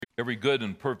Every good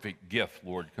and perfect gift,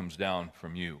 Lord, comes down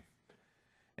from you,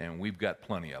 and we've got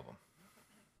plenty of them.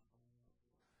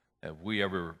 Have we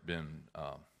ever been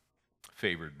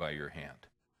favored by your hand?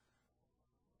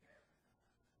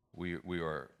 We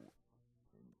are,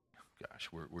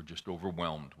 we're just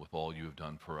overwhelmed with all you have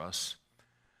done for us.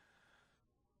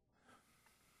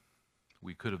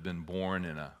 We could have been born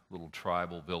in a little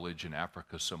tribal village in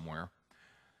Africa somewhere.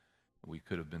 We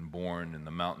could have been born in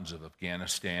the mountains of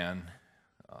Afghanistan,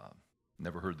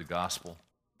 never heard the gospel.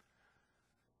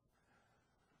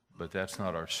 But that's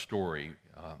not our story.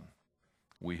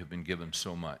 We have been given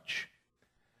so much.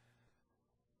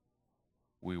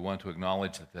 We want to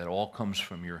acknowledge that that all comes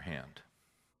from your hand.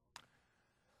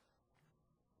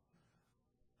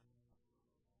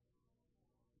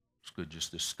 It's good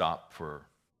just to stop for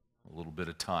a little bit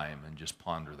of time and just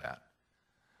ponder that.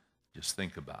 Just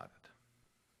think about it.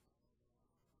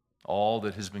 All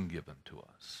that has been given to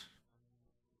us.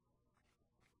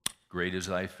 Great is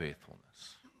thy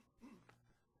faithfulness.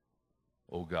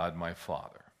 O God, my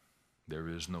Father, there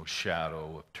is no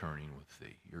shadow of turning with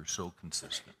thee. You're so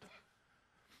consistent.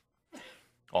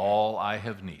 All I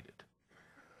have needed,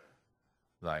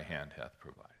 thy hand hath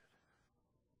provided.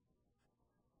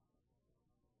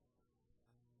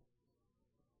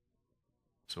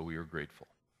 So we are grateful.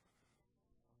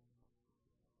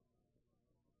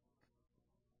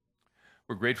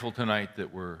 We're grateful tonight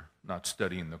that we're not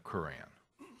studying the Quran.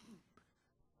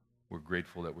 We're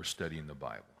grateful that we're studying the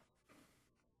Bible.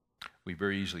 We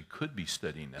very easily could be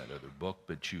studying that other book,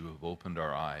 but you have opened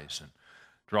our eyes and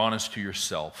drawn us to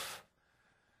yourself.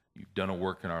 You've done a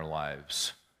work in our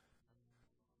lives.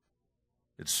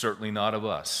 It's certainly not of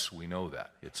us. We know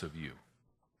that. It's of you.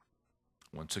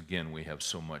 Once again, we have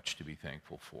so much to be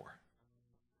thankful for.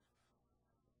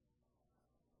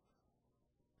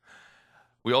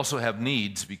 We also have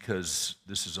needs because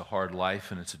this is a hard life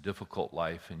and it's a difficult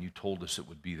life, and you told us it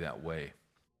would be that way.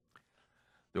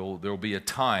 There will be a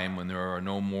time when there are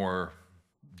no more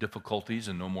difficulties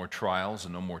and no more trials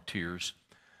and no more tears,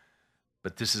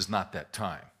 but this is not that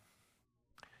time.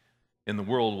 In the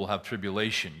world, we'll have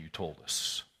tribulation, you told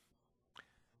us.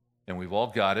 And we've all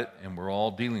got it, and we're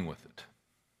all dealing with it.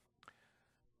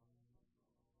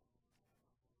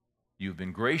 You've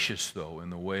been gracious, though, in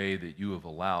the way that you have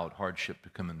allowed hardship to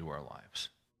come into our lives.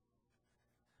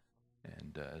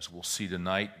 And as we'll see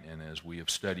tonight, and as we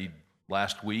have studied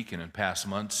last week and in past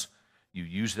months, you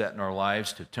use that in our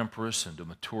lives to temper us and to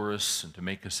mature us and to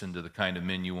make us into the kind of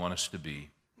men you want us to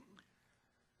be.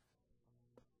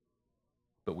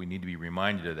 But we need to be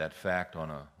reminded of that fact on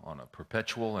a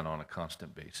perpetual and on a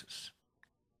constant basis.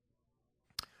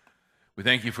 We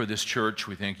thank you for this church.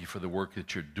 We thank you for the work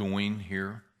that you're doing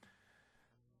here.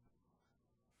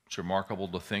 It's remarkable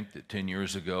to think that 10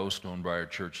 years ago, Stonebriar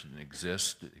Church didn't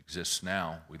exist. It exists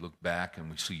now. We look back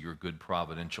and we see your good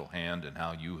providential hand and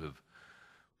how you have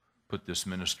put this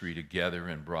ministry together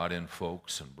and brought in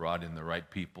folks and brought in the right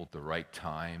people at the right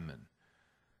time. And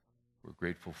we're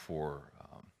grateful for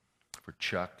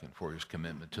Chuck and for his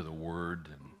commitment to the Word,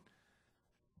 and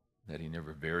that he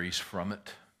never varies from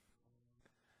it,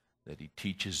 that he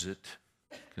teaches it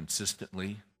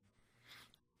consistently.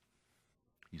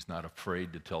 He's not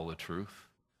afraid to tell the truth.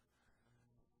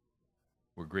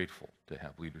 We're grateful to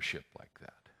have leadership like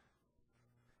that.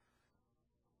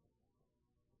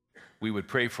 We would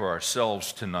pray for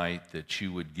ourselves tonight that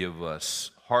you would give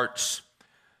us hearts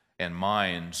and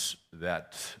minds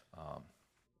that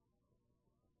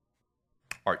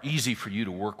are easy for you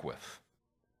to work with.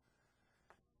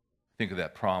 Think of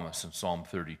that promise in Psalm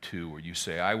 32 where you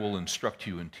say, I will instruct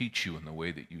you and teach you in the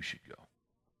way that you should go.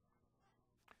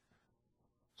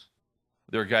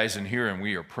 There are guys in here, and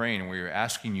we are praying, and we are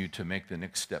asking you to make the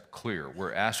next step clear.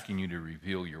 We're asking you to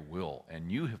reveal your will,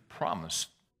 and you have promised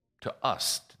to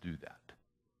us to do that.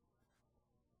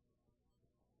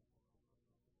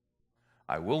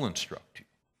 I will instruct you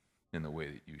in the way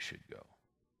that you should go.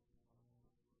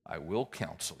 I will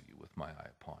counsel you with my eye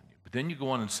upon you. But then you go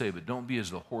on and say, but don't be as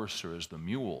the horse or as the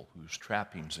mule, whose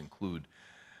trappings include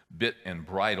bit and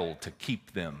bridle to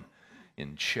keep them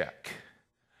in check.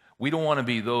 We don't want to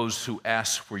be those who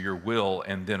ask for your will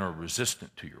and then are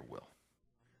resistant to your will.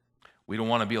 We don't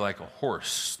want to be like a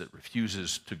horse that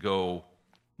refuses to go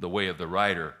the way of the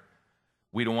rider.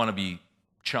 We don't want to be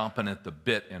chomping at the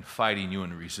bit and fighting you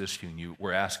and resisting you.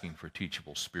 We're asking for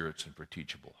teachable spirits and for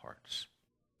teachable hearts.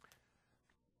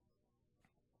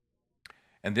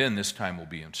 And then this time will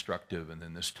be instructive, and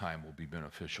then this time will be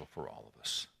beneficial for all of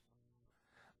us.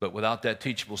 But without that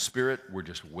teachable spirit, we're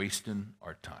just wasting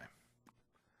our time.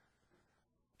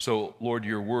 So, Lord,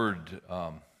 your word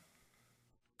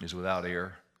is without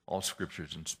error. All Scripture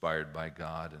is inspired by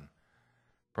God and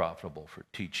profitable for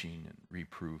teaching and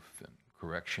reproof and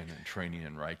correction and training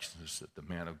in righteousness, that the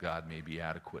man of God may be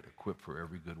adequate, equipped for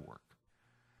every good work.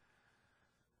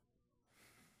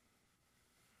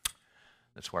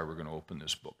 That's why we're going to open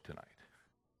this book tonight.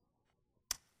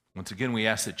 Once again, we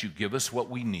ask that you give us what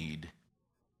we need.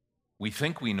 We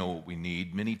think we know what we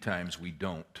need. Many times we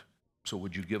don't. So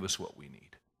would you give us what we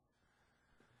need?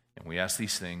 And we ask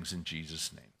these things in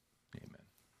Jesus' name. Amen.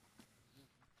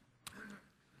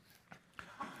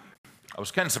 I was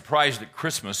kind of surprised at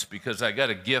Christmas because I got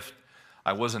a gift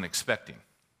I wasn't expecting.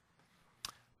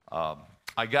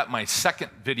 I got my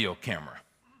second video camera.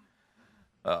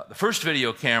 The first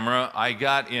video camera I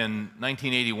got in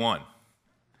 1981.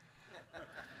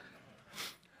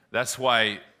 That's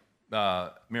why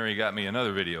Mary got me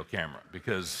another video camera,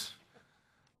 because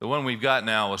the one we've got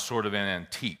now is sort of an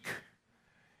antique.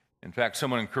 In fact,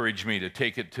 someone encouraged me to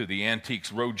take it to the Antiques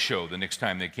Roadshow the next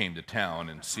time they came to town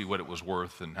and see what it was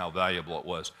worth and how valuable it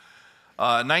was.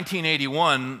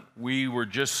 1981, we were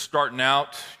just starting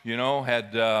out,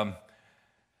 had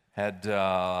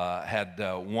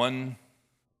one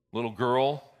little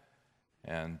girl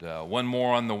and one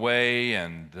more on the way,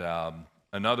 and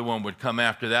another one would come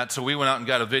after that. So we went out and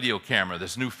got a video camera,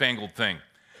 this newfangled thing.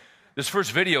 This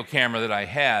first video camera that I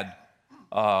had,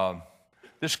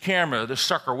 this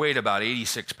sucker weighed about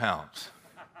 86 pounds.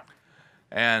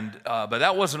 And but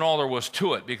that wasn't all there was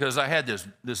to it, because I had this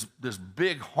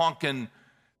big honking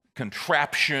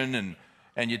contraption,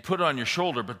 and you'd put it on your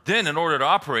shoulder. But then in order to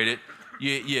operate it,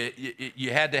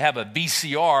 you had to have a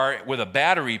VCR with a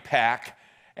battery pack,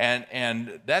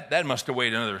 and that must have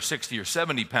weighed another 60 or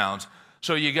 70 pounds.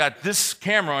 So you got this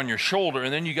camera on your shoulder,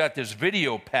 and then you got this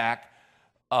video pack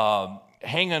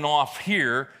hanging off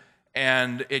here,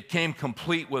 and it came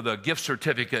complete with a gift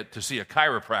certificate to see a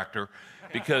chiropractor,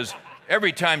 because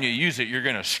every time you use it, you're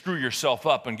going to screw yourself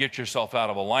up and get yourself out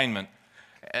of alignment.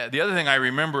 The other thing I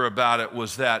remember about it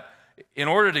was that in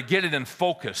order to get it in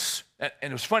focus, and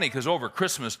it was funny because over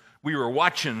Christmas, we were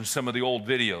watching some of the old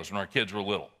videos when our kids were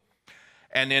little.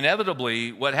 And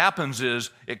inevitably, what happens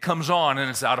is it comes on and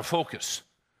it's out of focus.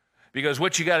 Because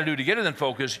what you got to do to get it in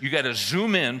focus, you got to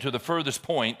zoom in to the furthest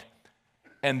point,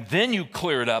 and then you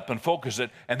clear it up and focus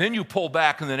it, and then you pull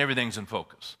back, and then everything's in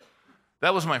focus.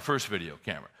 That was my first video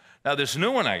camera. Now, this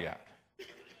new one I got,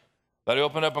 that I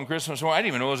opened up on Christmas morning, I didn't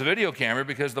even know it was a video camera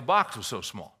because the box was so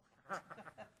small.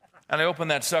 And I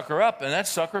opened that sucker up, and that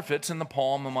sucker fits in the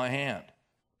palm of my hand.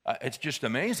 It's just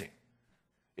amazing.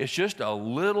 It's just a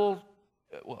little,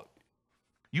 well,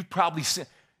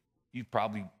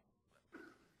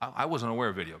 I wasn't aware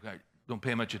of video. I don't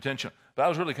pay much attention. But I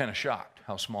was really kind of shocked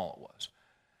how small it was.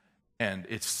 And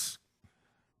it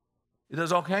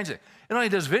does all kinds of things. It not only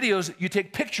does videos, you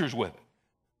take pictures with it.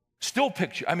 Still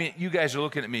picture. I mean, you guys are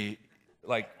looking at me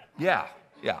like, yeah.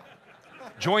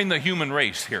 Join the human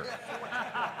race here.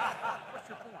 What's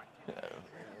your point?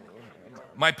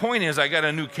 My point is I got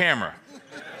a new camera.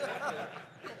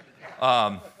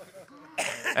 And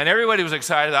everybody was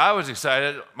excited. I was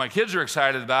excited. My kids are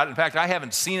excited about it. In fact, I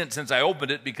haven't seen it since I opened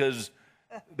it because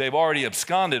they've already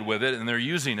absconded with it and they're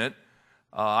using it.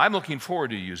 I'm looking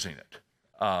forward to using it.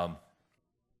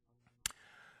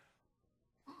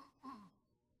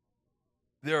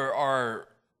 There are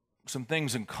some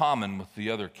things in common with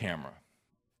the other camera,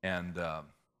 and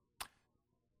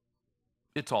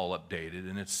it's all updated,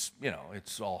 and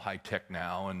it's all high tech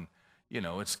now, and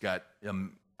it's got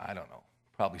I don't know,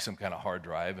 probably some kind of hard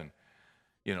drive, and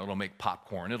it'll make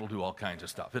popcorn, it'll do all kinds of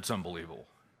stuff. It's unbelievable.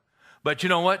 But you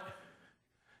know what?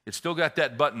 It's still got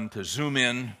that button to zoom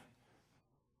in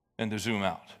and to zoom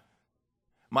out.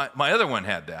 My other one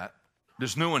had that.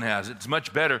 This new one has it. It's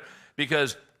much better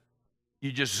because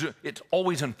it's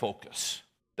always in focus.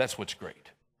 That's what's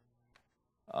great.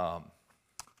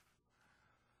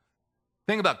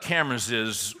 Thing about cameras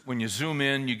is when you zoom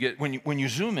in, when you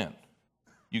zoom in,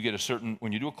 you get a certain,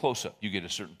 when you do a close-up, you get a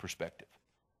certain perspective.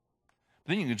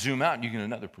 Then you can zoom out and you get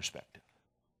another perspective.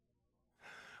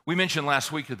 We mentioned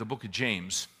last week that the book of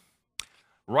James,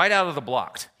 right out of the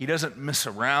blocks, he doesn't mess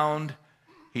around.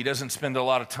 He doesn't spend a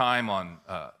lot of time on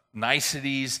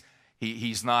niceties.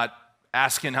 He's not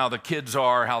asking how the kids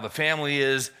are, how the family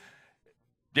is.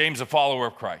 James, a follower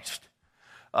of Christ.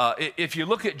 If you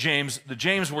look at James, the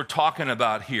James we're talking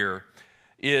about here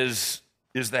is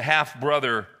the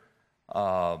half-brother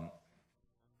of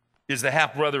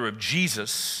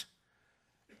Jesus,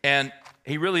 and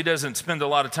he really doesn't spend a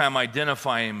lot of time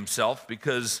identifying himself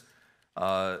because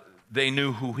they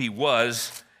knew who he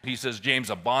was. He says, James,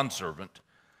 a bondservant.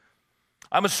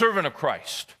 I'm a servant of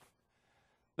Christ.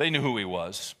 They knew who he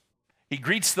was. He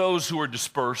greets those who are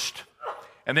dispersed,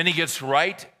 and then he gets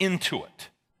right into it.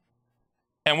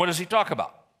 And what does he talk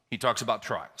about? He talks about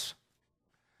trials.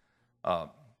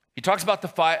 He talks about the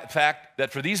fact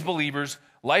that for these believers,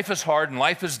 life is hard and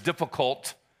life is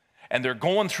difficult, and they're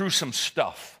going through some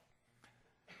stuff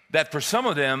that for some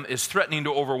of them is threatening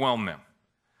to overwhelm them.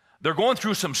 They're going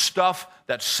through some stuff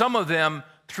that some of them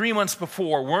 3 months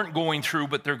before weren't going through,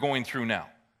 but they're going through now.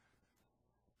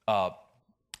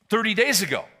 30 days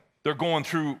ago, they're going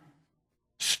through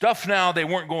stuff now they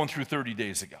weren't going through 30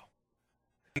 days ago.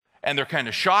 And they're kind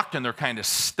of shocked and they're kind of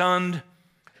stunned.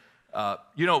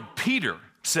 Peter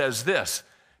says this.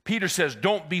 Peter says,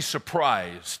 don't be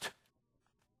surprised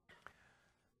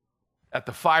at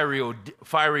the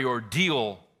fiery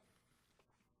ordeal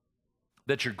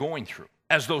that you're going through,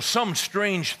 as though some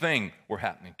strange thing were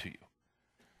happening to you.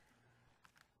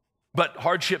 But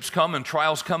hardships come and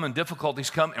trials come and difficulties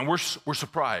come, and we're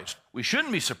surprised. We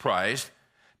shouldn't be surprised,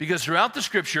 because throughout the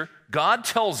Scripture, God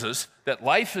tells us that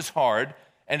life is hard,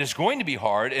 and it's going to be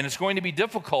hard, and it's going to be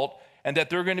difficult, and that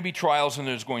there are going to be trials and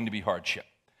there's going to be hardship.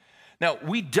 Now,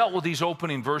 we dealt with these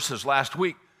opening verses last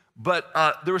week, but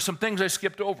there were some things I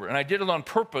skipped over, and I did it on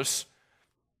purpose.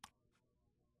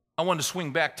 I wanted to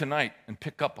swing back tonight and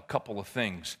pick up a couple of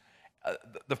things.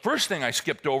 The first thing I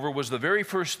skipped over was the very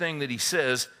first thing that he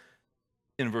says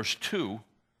in verse 2.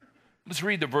 Let's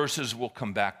read the verses, we'll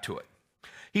come back to it.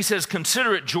 He says,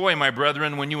 "Consider it joy, my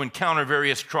brethren, when you encounter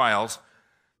various trials,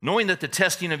 knowing that the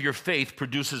testing of your faith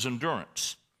produces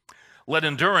endurance. Let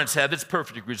endurance have its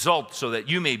perfect result, so that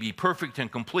you may be perfect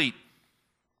and complete,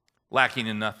 lacking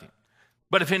in nothing.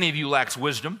 But if any of you lacks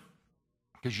wisdom,"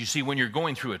 because you see, when you're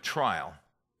going through a trial,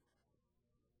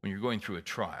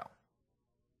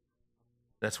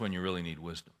 that's when you really need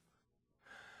wisdom.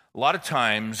 A lot of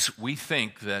times we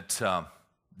think that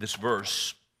this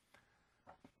verse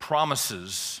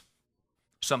promises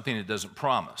something it doesn't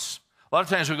promise. A lot of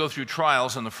times we go through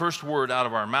trials and the first word out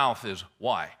of our mouth is,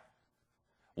 why?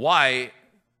 Why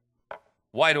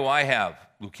do I have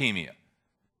leukemia?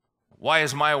 Why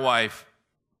does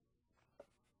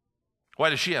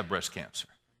she have breast cancer?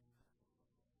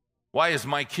 Why is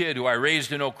my kid, who I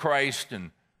raised to know Christ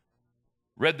and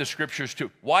read the Scriptures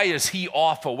to, why is he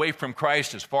off away from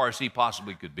Christ as far as he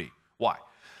possibly could be? Why?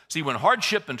 See, when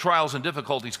hardship and trials and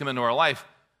difficulties come into our life,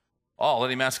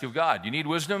 let him ask of God. You need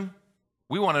wisdom?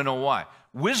 We want to know why.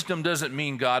 Wisdom doesn't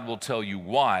mean God will tell you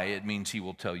why. It means he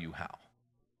will tell you how.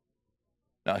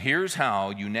 Now, here's how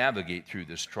you navigate through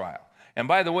this trial. And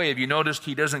by the way, have you noticed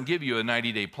he doesn't give you a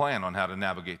 90-day plan on how to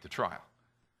navigate the trial?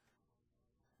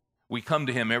 We come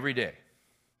to him every day.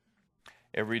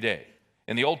 Every day.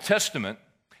 In the Old Testament,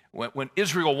 when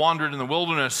Israel wandered in the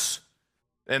wilderness,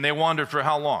 and they wandered for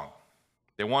how long?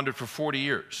 They wandered for 40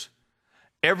 years.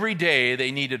 Every day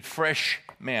they needed fresh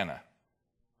manna.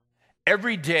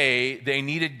 Every day they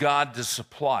needed God to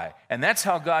supply. And that's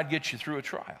how God gets you through a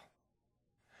trial.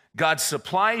 God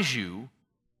supplies you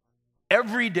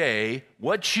every day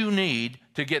what you need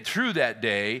to get through that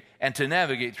day and to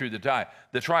navigate through the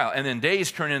trial. And then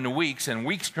days turn into weeks, and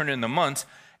weeks turn into months,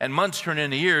 and months turn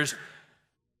into years,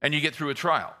 and you get through a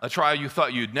trial you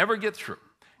thought you'd never get through.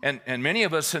 And many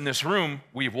of us in this room,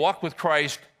 we've walked with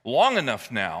Christ long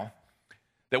enough now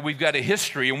that we've got a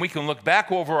history, and we can look back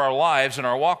over our lives and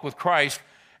our walk with Christ,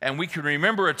 and we can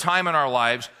remember a time in our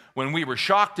lives when we were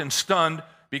shocked and stunned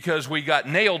because we got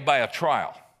nailed by a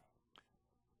trial.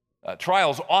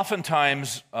 Trials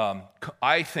oftentimes,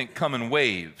 I think, come in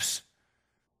waves.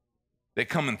 They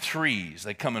come in threes.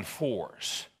 They come in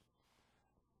fours.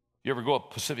 You ever go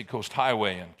up Pacific Coast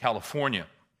Highway in California,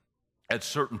 at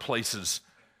certain places,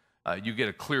 you get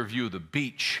a clear view of the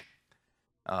beach.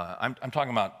 I'm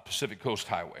talking about Pacific Coast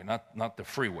Highway, not the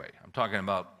freeway. I'm talking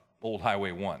about Old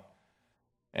Highway 1.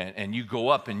 And you go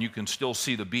up and you can still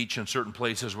see the beach in certain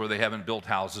places where they haven't built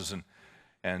houses.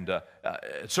 And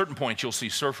at certain points you'll see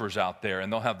surfers out there,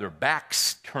 and they'll have their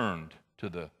backs turned to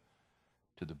the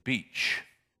beach.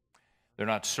 They're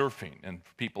not surfing. And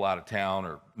for people out of town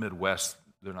or Midwest,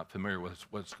 they're not familiar with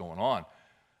what's going on.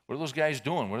 What are those guys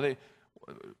doing? Why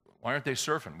aren't they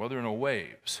surfing? Well, there are no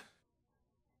waves.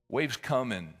 Waves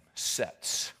come in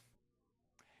sets.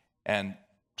 And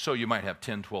so you might have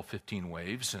 10, 12, 15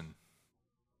 waves, and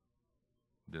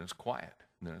then it's quiet,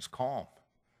 and then it's calm.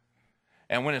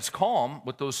 And when it's calm,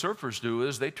 what those surfers do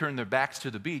is they turn their backs to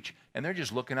the beach, and they're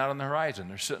just looking out on the horizon.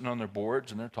 They're sitting on their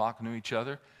boards, and they're talking to each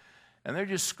other, and they're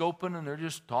just scoping, and they're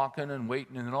just talking and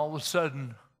waiting, and then all of a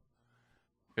sudden,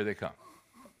 here they come.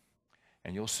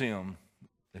 And you'll see them,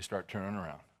 they start turning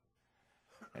around.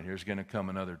 And here's going to come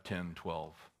another 10,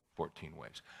 12, 14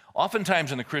 waves.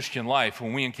 Oftentimes in the Christian life,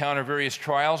 when we encounter various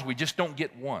trials, we just don't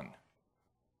get one.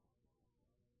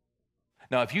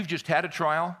 Now, if you've just had a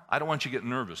trial, I don't want you getting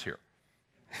nervous here.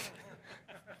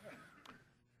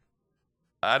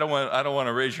 I don't want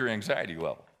to raise your anxiety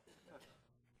level.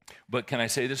 But can I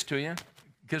say this to you?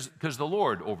 Because the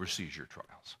Lord oversees your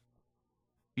trials.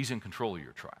 He's in control of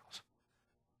your trials.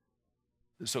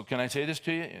 So can I say this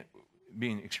to you?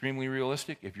 Being extremely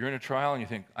realistic, if you're in a trial and you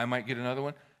think, I might get another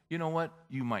one, you know what?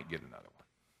 You might get another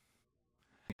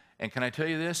one. And can I tell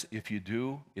you this? If you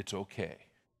do, it's okay.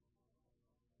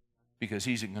 Because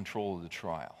He's in control of the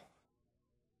trial.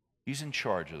 He's in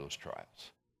charge of those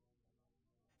trials.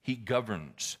 He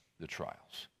governs the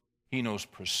trials. He knows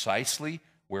precisely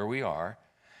where we are,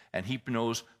 and He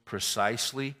knows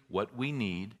precisely what we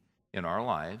need in our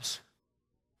lives.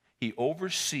 He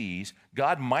oversees,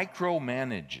 God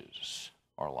micromanages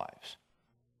our lives.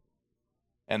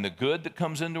 And the good that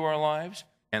comes into our lives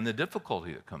and the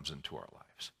difficulty that comes into our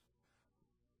lives.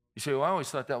 You say, well, I always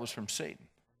thought that was from Satan.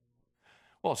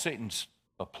 Well, Satan's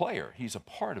a player. He's a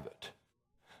part of it.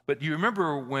 But do you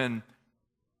remember when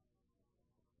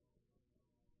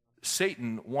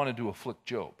Satan wanted to afflict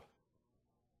Job?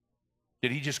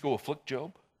 Did he just go afflict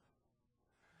Job?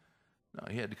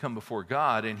 No, he had to come before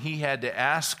God, and he had to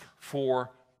ask for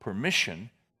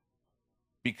permission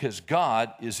because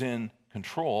God is in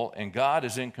control, and God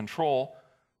is in control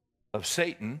of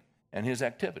Satan and his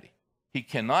activity. He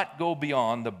cannot go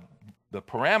beyond the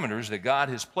parameters that God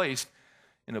has placed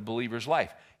in a believer's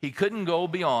life. He couldn't go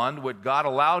beyond what God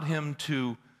allowed him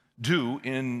to do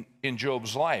in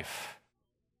Job's life.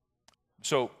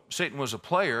 So Satan was a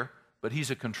player, but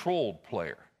he's a controlled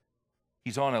player.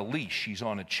 He's on a leash. He's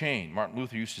on a chain. Martin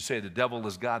Luther used to say the devil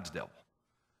is God's devil.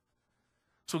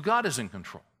 So God is in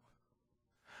control.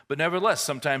 But nevertheless,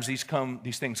 sometimes these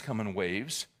things come in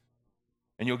waves,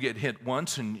 and you'll get hit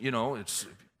once, and it's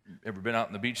ever been out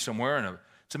on the beach somewhere, and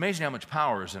it's amazing how much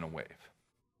power is in a wave.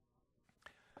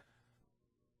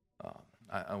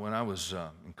 When I was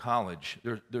in college,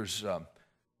 there's a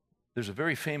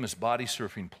very famous body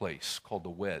surfing place called the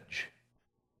Wedge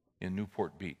in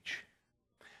Newport Beach.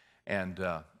 And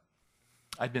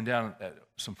I'd been down at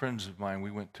some friends of mine.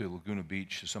 We went to Laguna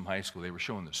Beach to some high school. They were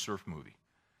showing the surf movie.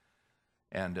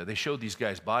 And they showed these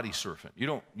guys body surfing. You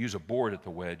don't use a board at the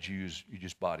Wedge. You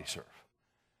just body surf.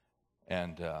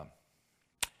 And the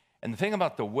thing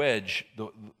about the Wedge,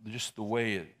 the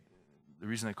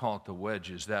reason they call it the Wedge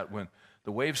is that when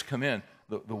the waves come in,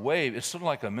 the wave, it's sort of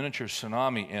like a miniature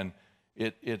tsunami, and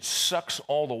it sucks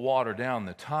all the water down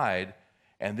the tide,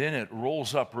 and then it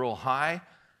rolls up real high.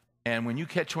 And when you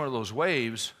catch one of those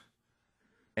waves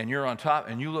and you're on top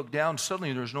and you look down,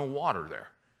 suddenly there's no water there.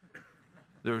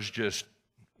 There's just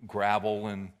gravel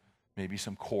and maybe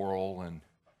some coral, and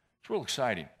it's real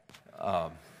exciting.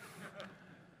 And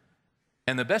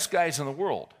the best guys in the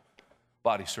world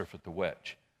body surf at the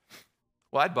Wedge.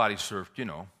 Well, I'd body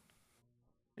surfed,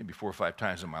 maybe 4 or 5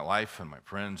 times in my life, and my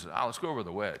friends, let's go over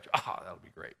the Wedge. That'll be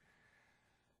great.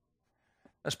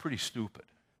 That's pretty stupid.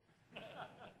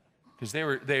 Because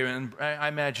I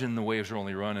imagine the waves are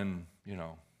only running,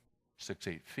 6,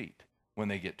 8 feet when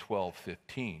they get 12,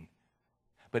 15.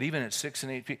 But even at 6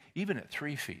 and 8 feet, even at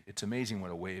 3 feet, it's amazing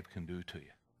what a wave can do to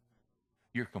you.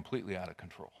 You're completely out of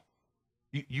control.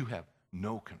 You have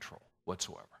no control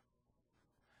whatsoever.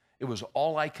 It was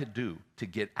all I could do to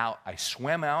get out. I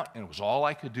swam out, and it was all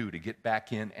I could do to get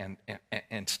back in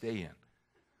and stay in,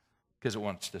 because it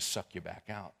wants to suck you back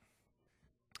out.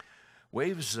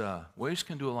 Waves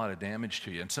can do a lot of damage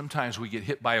to you, and sometimes we get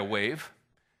hit by a wave.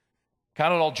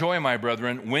 Count it all joy, my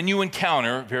brethren, when you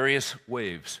encounter various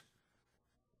waves.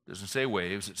 It doesn't say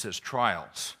waves, it says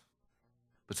trials.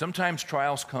 But sometimes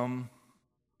trials come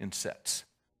in sets.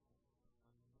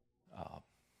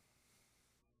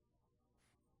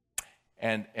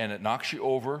 And it knocks you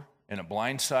over, and it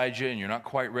blindsides you, and you're not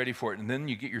quite ready for it. And then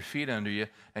you get your feet under you,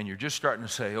 and you're just starting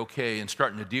to say, okay, and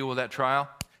starting to deal with that trial,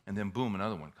 and then boom,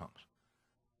 another one comes.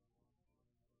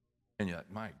 And you're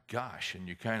like, my gosh, and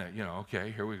you kind of, okay,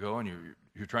 here we go, and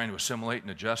you're trying to assimilate and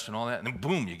adjust and all that, and then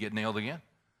boom, you get nailed again.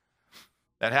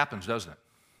 That happens, doesn't it?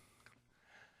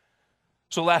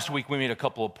 So last week we made a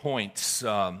couple of points,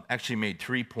 actually made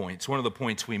 3 points. One of the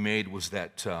points we made was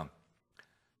that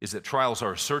trials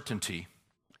are a certainty.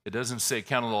 It doesn't say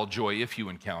count it all joy if you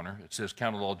encounter. It says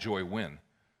count it all joy when.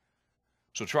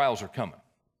 So trials are coming.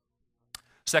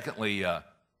 Secondly,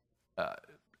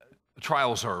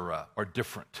 trials are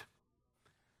different.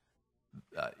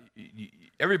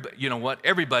 Everybody,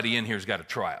 everybody in here has got a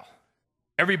trial.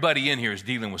 Everybody in here is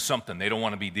dealing with something they don't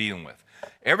want to be dealing with.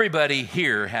 Everybody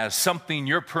here has something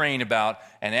you're praying about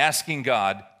and asking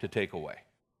God to take away.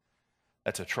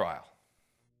 That's a trial.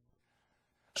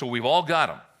 So we've all got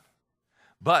them.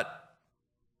 But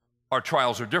our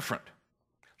trials are different.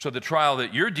 So the trial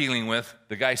that you're dealing with,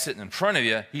 the guy sitting in front of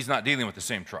you, he's not dealing with the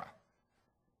same trial.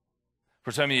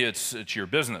 For some of you, it's your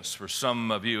business. For some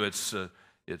of you, it's a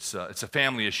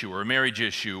family issue or a marriage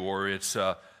issue, or it's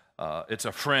a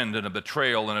friend and a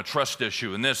betrayal and a trust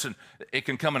issue, and this, and it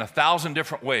can come in 1,000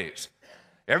 different ways.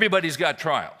 Everybody's got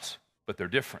trials, but they're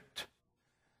different.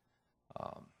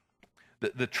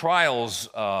 The trials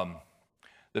are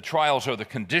the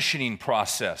conditioning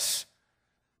process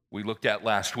we looked at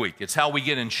last week. It's how we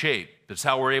get in shape. It's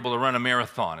how we're able to run a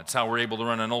marathon. It's how we're able to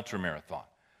run an ultramarathon.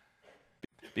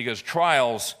 Because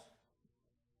trials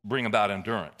bring about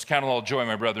endurance. Count it all joy,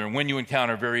 my brethren, when you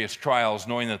encounter various trials,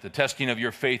 knowing that the testing of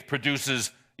your faith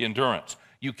produces endurance.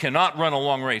 You cannot run a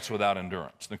long race without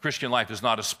endurance. The Christian life is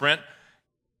not a sprint.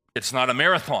 It's not a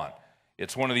marathon.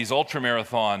 It's one of these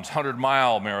ultramarathons,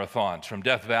 100-mile marathons from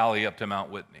Death Valley up to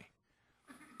Mount Whitney.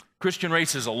 Christian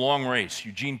race is a long race.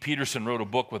 Eugene Peterson wrote a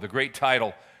book with a great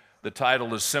title. The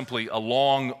title is simply A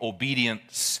Long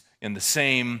Obedience in the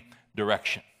Same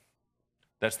Direction.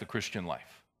 That's the Christian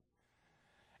life.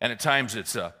 And at times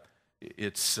it's a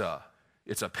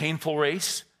painful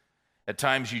race. At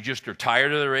times you just are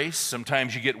tired of the race.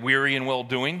 Sometimes you get weary in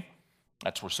well-doing.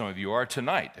 That's where some of you are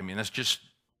tonight. I mean,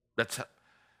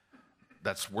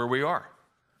 that's where we are.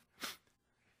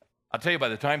 I'll tell you, by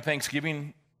the time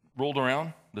Thanksgiving rolled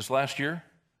around this last year,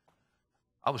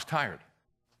 I was tired.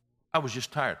 I was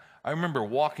just tired. I remember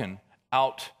walking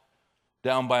out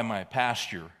down by my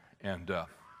pasture and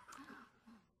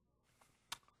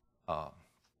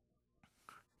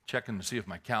checking to see if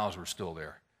my cows were still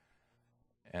there.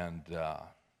 And I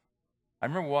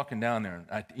remember walking down there,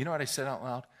 and you know what I said out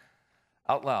loud?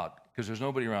 Out loud, because there's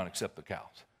nobody around except the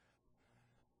cows.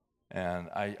 And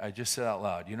I just said out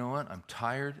loud, you know what? I'm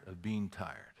tired of being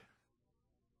tired.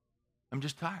 I'm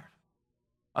just tired.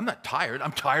 I'm not tired.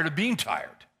 I'm tired of being tired.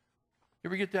 You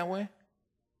ever get that way?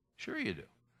 Sure you do.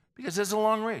 Because it's a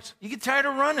long race. You get tired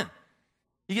of running.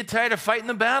 You get tired of fighting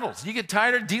the battles. You get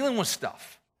tired of dealing with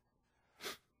stuff.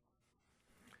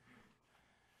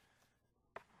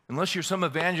 Unless you're some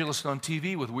evangelist on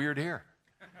TV with weird hair.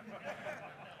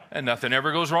 And nothing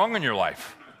ever goes wrong in your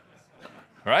life.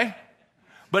 Right?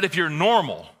 But if you're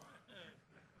normal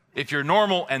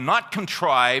and not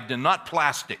contrived and not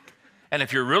plastic, and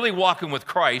if you're really walking with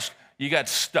Christ, you got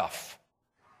stuff.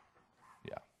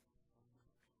 Yeah.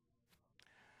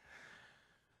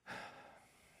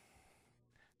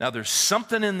 Now, there's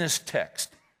something in this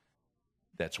text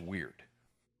that's weird.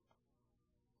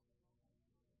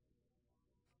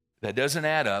 That doesn't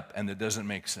add up and that doesn't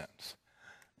make sense.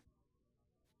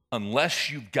 Unless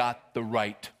you've got the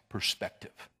right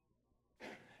perspective.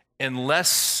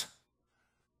 Unless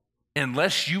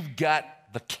you've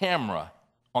got the camera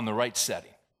on the right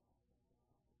setting.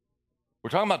 We're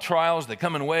talking about trials. They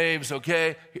come in waves,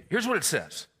 okay? Here's what it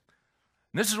says.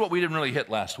 And this is what we didn't really hit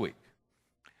last week.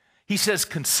 He says,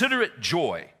 consider it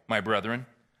joy, my brethren,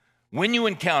 when you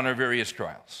encounter various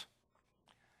trials.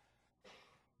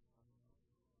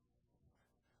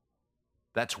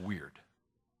 That's weird.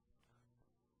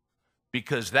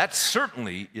 Because that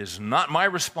certainly is not my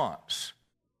response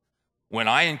when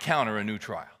I encounter a new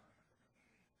trial.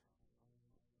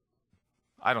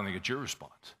 I don't think it's your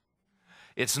response.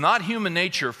 It's not human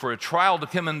nature for a trial to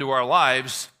come into our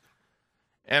lives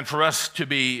and for us to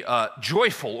be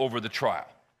joyful over the trial.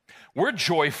 We're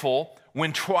joyful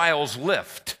when trials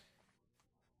lift.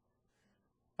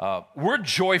 We're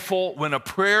joyful when a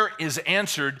prayer is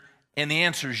answered and the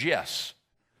answer is yes.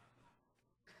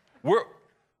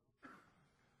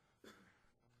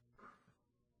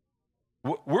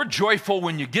 We're joyful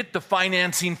when you get the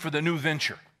financing for the new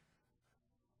venture.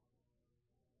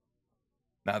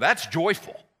 Now that's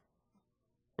joyful,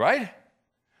 right?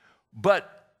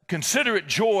 But consider it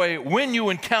joy when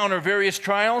you encounter various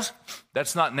trials.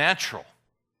 That's not natural.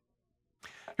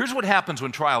 Here's what happens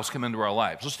when trials come into our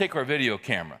lives. Let's take our video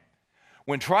camera.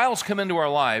 When trials come into our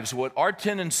lives, what our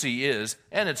tendency is,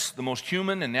 and it's the most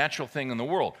human and natural thing in the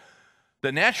world,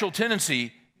 the natural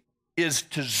tendency is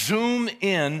to zoom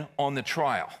in on the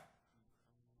trial.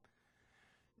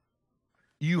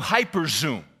 You hyper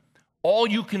zoom. All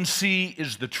you can see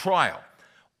is the trial.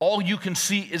 All you can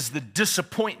see is the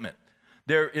disappointment.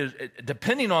 There is,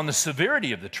 depending on the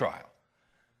severity of the trial,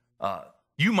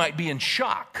 you might be in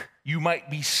shock. You might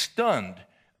be stunned.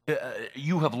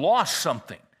 You have lost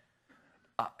something.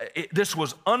 This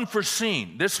was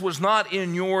unforeseen. This was not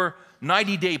in your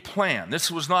 90-day plan.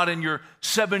 This was not in your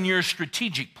 7-year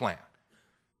strategic plan.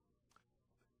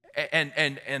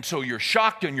 And so you're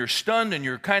shocked and you're stunned and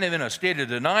you're kind of in a state of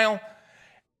denial.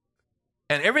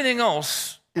 And everything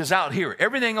else is out here.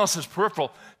 Everything else is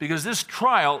peripheral because this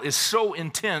trial is so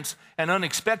intense and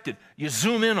unexpected. You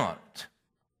zoom in on it.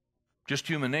 Just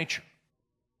human nature.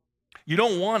 You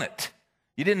don't want it.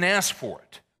 You didn't ask for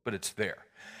it, but it's there.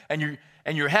 And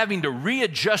you're having to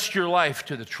readjust your life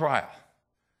to the trial.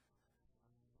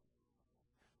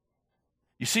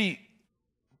 You see,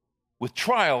 with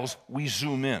trials, we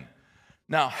zoom in.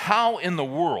 Now, how in the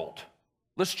world,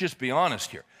 let's just be honest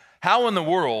here, how in the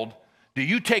world do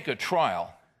you take a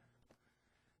trial?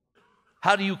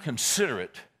 How do you consider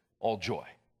it all joy?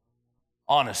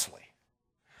 Honestly.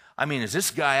 I mean, is this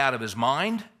guy out of his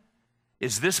mind?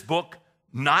 Is this book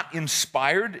not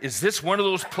inspired? Is this one of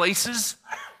those places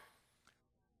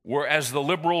where, as the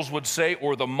liberals would say,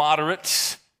 or the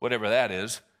moderates, whatever that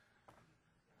is,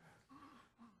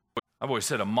 I've always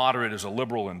said a moderate is a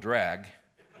liberal in drag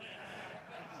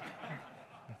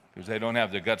because they don't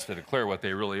have the guts to declare what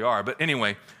they really are. But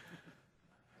anyway,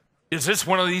 is this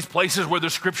one of these places where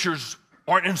the scriptures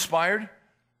aren't inspired?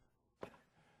 I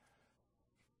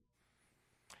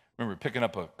remember picking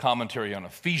up a commentary on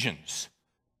Ephesians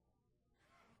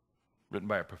written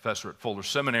by a professor at Fuller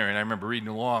Seminary, and I remember reading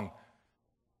along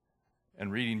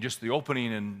and reading just the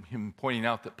opening and him pointing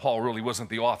out that Paul really wasn't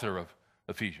the author of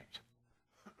Ephesians.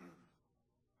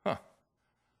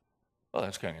 Well,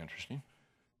 that's kind of interesting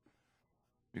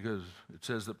because it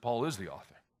says that Paul is the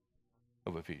author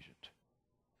of Ephesians.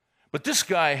 But this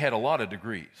guy had a lot of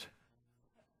degrees,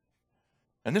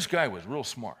 and this guy was real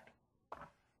smart.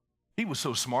 He was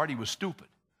so smart, he was stupid.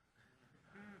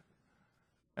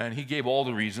 And he gave all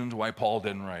the reasons why Paul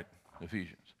didn't write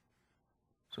Ephesians.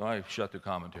 So I shut the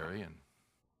commentary and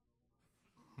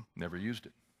never used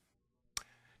it.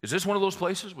 Is this one of those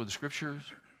places where the scriptures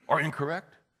are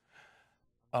incorrect?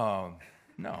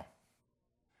 No.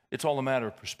 It's all a matter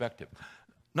of perspective.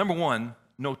 Number one,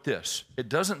 note this. It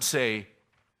doesn't say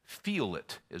feel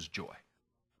it as joy.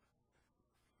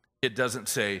 It doesn't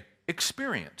say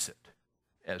experience it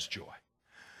as joy.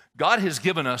 God has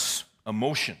given us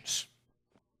emotions.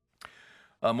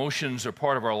 Emotions are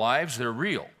part of our lives. They're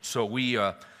real. So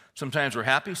sometimes we're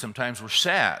happy, sometimes we're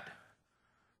sad.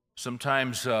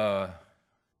 Sometimes, we're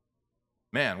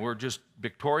just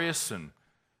victorious and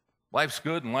life's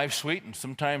good and life's sweet, and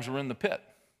sometimes we're in the pit.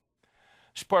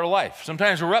 It's part of life.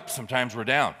 Sometimes we're up, sometimes we're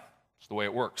down. It's the way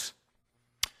it works.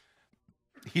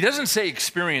 He doesn't say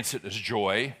experience it as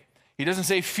joy. He doesn't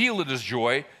say feel it as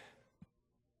joy.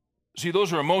 See,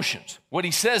 those are emotions. What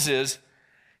he says is,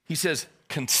 he says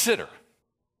consider.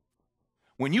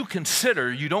 When you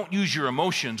consider, you don't use your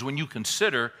emotions. When you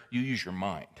consider, you use your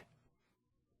mind.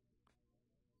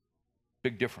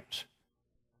 Big difference.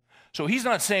 So he's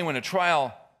not saying when a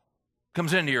trial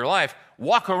comes into your life,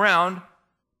 walk around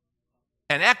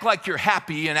and act like you're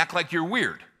happy and act like you're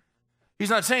weird. He's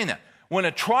not saying that. When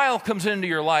a trial comes into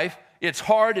your life, it's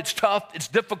hard, it's tough, it's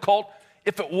difficult.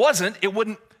 If it wasn't, it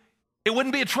wouldn't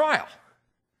be a trial.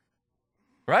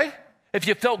 Right? If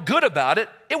you felt good about it,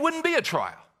 it wouldn't be a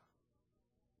trial.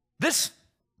 This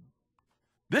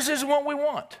isn't what we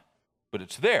want, but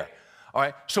it's there. All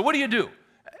right, so what do?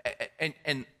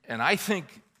 And I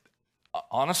think,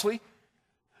 honestly,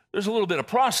 there's a little bit of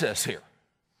process here.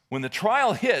 When the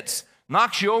trial hits,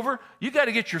 knocks you over, you got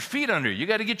to get your feet under you. You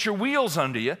got to get your wheels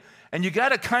under you, and you got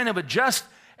to kind of adjust.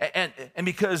 And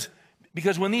because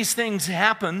when these things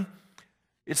happen,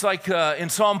 it's like in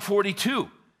Psalm 42,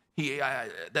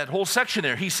 that whole section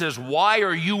there, he says, "Why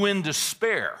are you in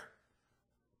despair,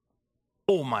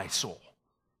 O my soul?"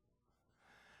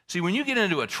 See, when you get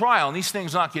into a trial and these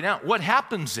things knock you down, what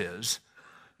happens is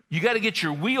you got to get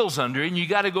your wheels under and you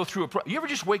got to go through you ever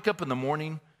just wake up in the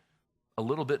morning a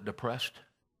little bit depressed?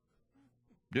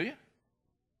 Do you?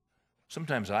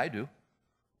 Sometimes I do.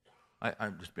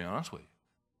 I'm just being honest with you.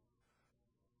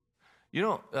 You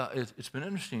know, it's been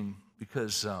interesting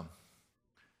because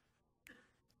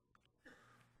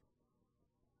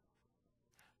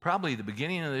probably the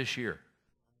beginning of this year,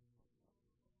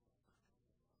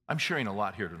 I'm sharing a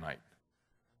lot here tonight.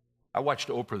 I watched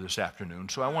Oprah this afternoon,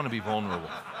 so I want to be vulnerable.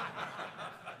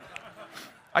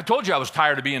 I told you I was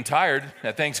tired of being tired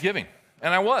at Thanksgiving,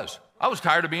 and I was. I was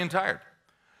tired of being tired.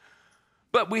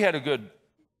 But we had a good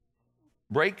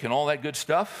break and all that good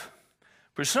stuff.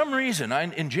 For some reason,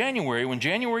 in January, when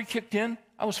January kicked in,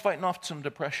 I was fighting off some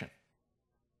depression.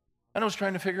 And I was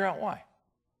trying to figure out why.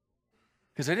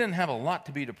 Because I didn't have a lot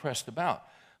to be depressed about.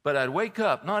 But I'd wake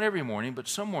up, not every morning, but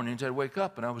some mornings I'd wake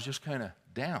up and I was just kind of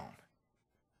down.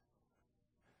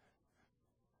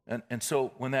 And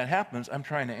so when that happens, I'm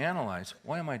trying to analyze,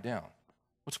 why am I down?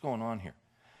 What's going on here?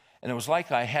 And it was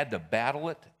like I had to battle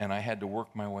it and I had to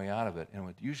work my way out of it. And it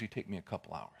would usually take me a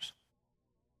couple hours.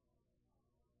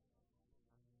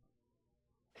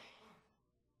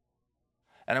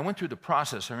 And I went through the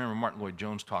process. I remember Martin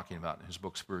Lloyd-Jones talking about in his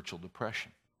book, Spiritual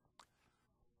Depression.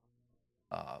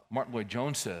 Martin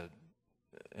Lloyd-Jones said,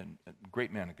 and a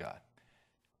great man of God,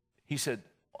 he said,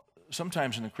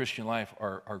 sometimes in the Christian life,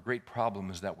 our great problem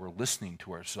is that we're listening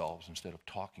to ourselves instead of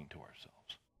talking to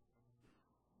ourselves.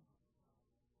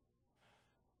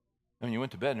 And when you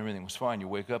went to bed and everything was fine, you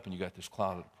wake up and you got this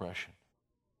cloud of depression.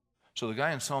 So the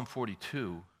guy in Psalm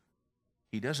 42,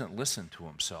 he doesn't listen to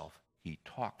himself, he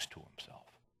talks to himself.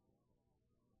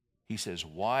 He says,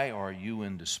 "Why are you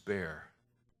in despair,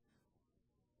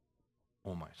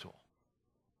 O my soul?"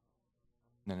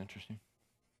 Isn't that interesting?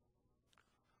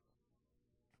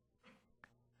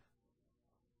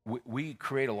 We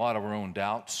create a lot of our own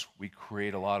doubts. We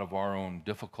create a lot of our own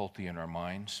difficulty in our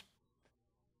minds.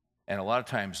 And a lot of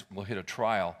times we'll hit a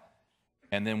trial,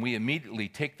 and then we immediately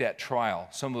take that trial.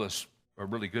 Some of us are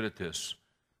really good at this.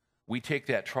 We take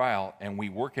that trial and we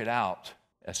work it out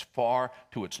as far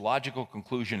to its logical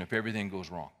conclusion if everything goes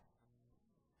wrong.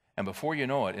 And before you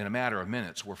know it, in a matter of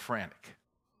minutes, we're frantic.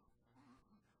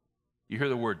 You hear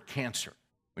the word cancer.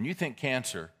 When you think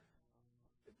cancer,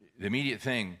 the immediate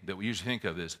thing that we usually think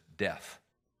of is death.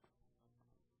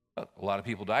 A lot of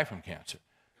people die from cancer.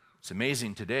 It's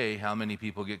amazing today how many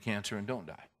people get cancer and don't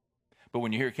die. But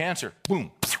when you hear cancer,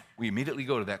 boom, we immediately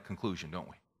go to that conclusion, don't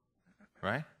we?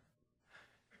 Right?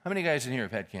 How many guys in here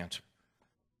have had cancer?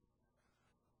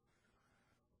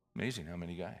 Amazing how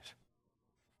many guys.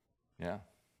 Yeah.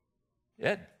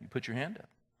 Ed, you put your hand up.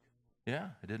 Yeah,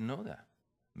 I didn't know that.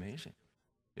 Amazing.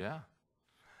 Yeah.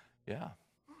 Yeah.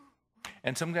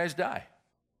 And some guys die.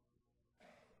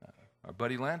 Our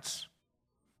buddy Lance,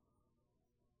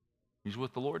 he's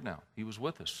with the Lord now. He was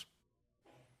with us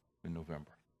in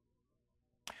November.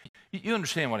 You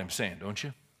understand what I'm saying, don't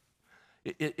you?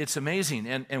 It's amazing.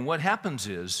 And what happens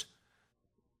is,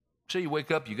 say you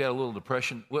wake up, you got a little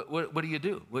depression. What do you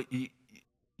do?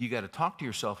 You got to talk to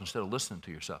yourself instead of listening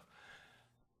to yourself.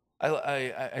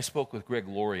 I spoke with Greg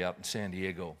Laurie out in San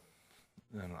Diego,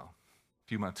 I don't know, a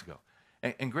few months ago.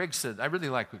 And Greg said, I really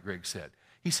like what Greg said.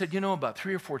 He said, about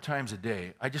 3 or 4 times a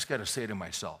day, I just got to say to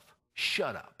myself,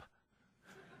 shut up.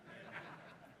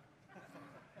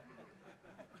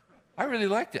 I really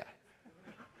like that.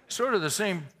 Sort of the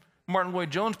same Martin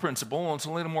Lloyd-Jones principle, and it's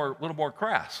a little more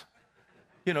crass.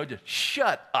 Just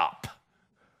shut up.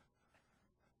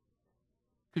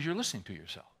 Because you're listening to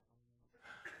yourself.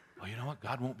 Well, you know what?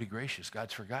 God won't be gracious.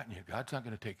 God's forgotten you. God's not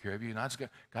going to take care of you.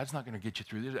 God's not going to get you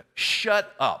through this.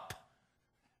 Shut up.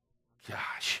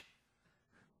 Gosh.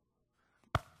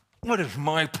 What is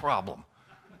my problem?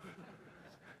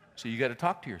 So you got to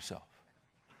talk to yourself.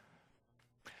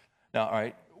 Now, all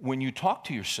right, when you talk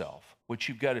to yourself, what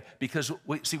you've got to, because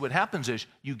see what happens is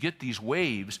you get these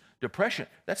waves, depression,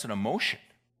 that's an emotion.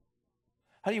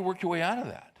 How do you work your way out of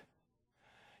that?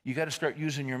 You got to start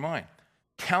using your mind.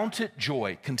 Count it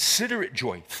joy, consider it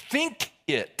joy, think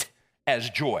it as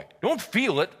joy. Don't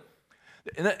feel it.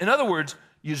 In other words,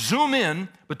 you zoom in,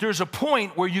 but there's a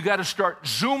point where you got to start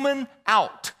zooming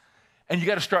out and you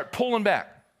got to start pulling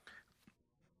back.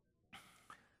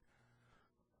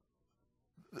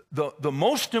 The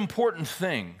most important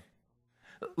thing,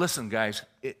 listen guys,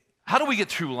 how do we get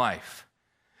through life?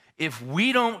 If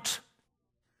we don't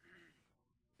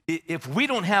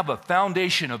have a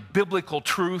foundation of biblical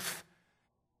truth,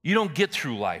 you don't get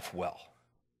through life well.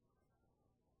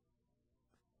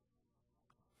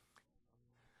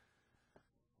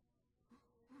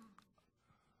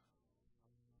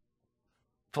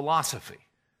 Philosophy.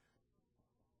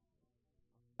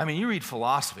 I mean, you read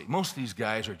philosophy, most of these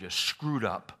guys are just screwed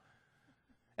up,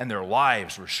 and their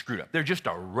lives were screwed up. They're just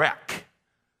a wreck.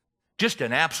 Just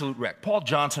an absolute wreck. Paul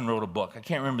Johnson wrote a book. I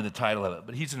can't remember the title of it,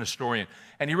 but he's an historian.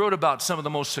 And he wrote about some of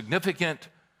the most significant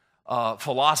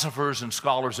philosophers and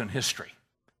scholars in history.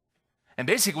 And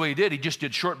basically what he did, he just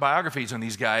did short biographies on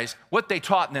these guys, what they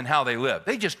taught and then how they lived.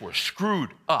 They just were screwed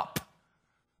up.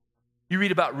 You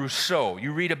read about Rousseau.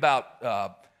 You read about,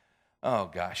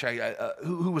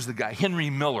 who was the guy? Henry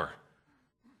Miller.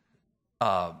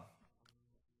 They're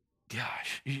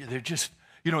just...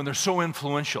 and they're so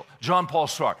influential. Jean-Paul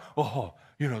Sartre,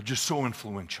 just so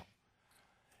influential.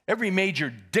 Every major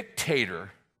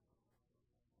dictator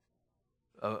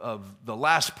of the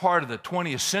last part of the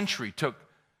 20th century took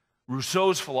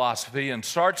Rousseau's philosophy and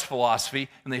Sartre's philosophy,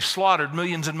 and they slaughtered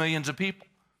millions and millions of people.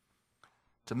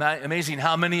 It's amazing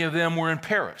how many of them were in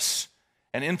Paris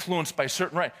and influenced by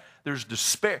certain right. There's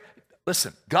despair.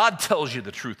 Listen, God tells you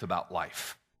the truth about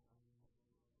life.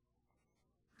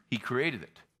 He created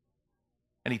it.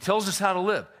 And he tells us how to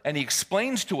live. And he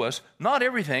explains to us, not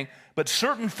everything, but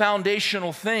certain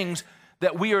foundational things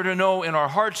that we are to know in our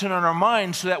hearts and in our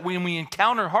minds so that when we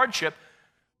encounter hardship,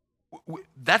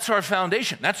 that's our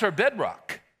foundation. That's our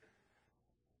bedrock.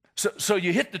 So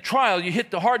you hit the trial, you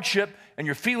hit the hardship, and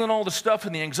you're feeling all the stuff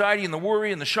and the anxiety and the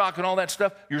worry and the shock and all that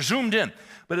stuff. You're zoomed in.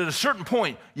 But at a certain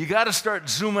point, you got to start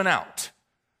zooming out.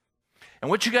 And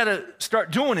what you got to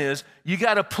start doing is you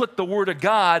got to put the Word of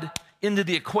God into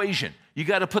the equation. You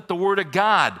got to put the Word of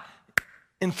God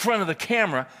in front of the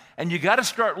camera, and you got to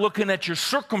start looking at your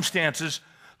circumstances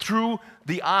through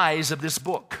the eyes of this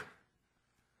book.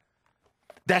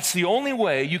 That's the only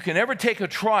way you can ever take a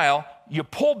trial. You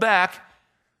pull back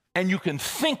and you can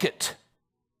think it.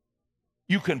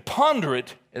 You can ponder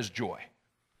it as joy.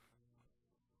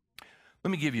 Let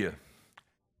me give you,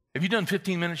 have you done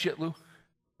 15 minutes yet, Lou?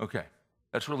 Okay,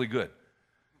 that's really good.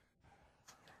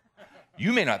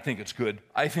 You may not think it's good.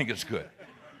 I think it's good.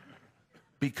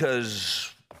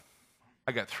 Because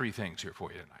I got 3 things here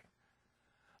for you tonight.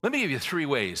 Let me give you 3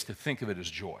 ways to think of it as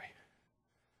joy.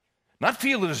 Not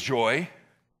feel it as joy,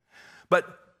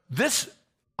 but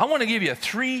I want to give you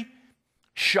 3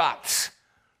 shots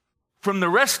from the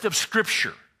rest of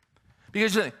Scripture.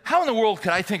 Because how in the world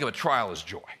could I think of a trial as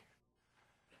joy?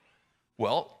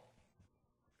 Well,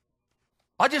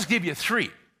 I'll just give you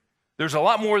 3. There's a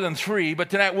lot more than 3, but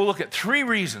tonight we'll look at 3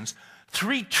 reasons,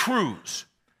 3 truths,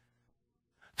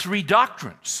 3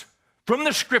 doctrines from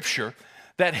the Scripture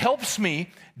that helps me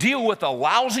deal with a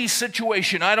lousy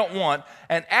situation I don't want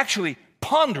and actually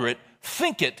ponder it,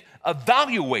 think it,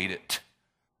 evaluate it,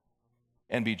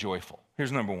 and be joyful.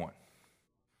 Here's number 1.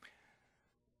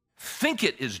 Think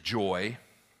it is joy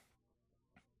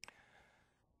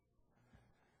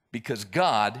because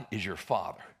God is your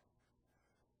Father.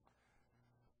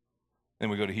 Then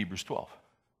we go to Hebrews 12.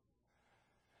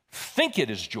 Think it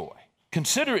is joy.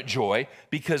 Consider it joy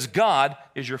because God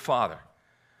is your Father.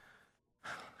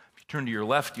 If you turn to your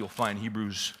left, you'll find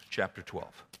Hebrews chapter 12.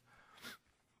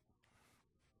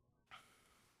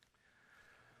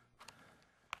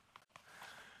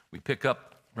 We pick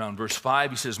up around verse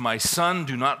 5. He says, "My son,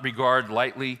 do not regard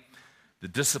lightly the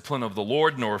discipline of the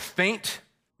Lord, nor faint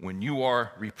when you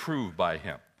are reproved by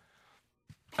him."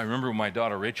 I remember when my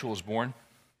daughter Rachel was born,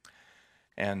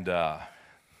 and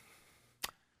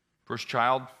first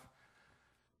child,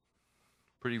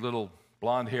 pretty little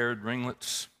blonde-haired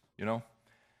ringlets,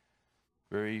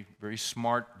 very, very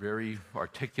smart, very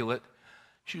articulate.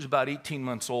 She was about 18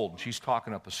 months old, and she's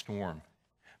talking up a storm.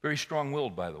 Very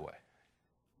strong-willed, by the way.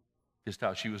 Just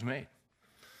how she was made.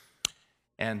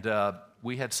 And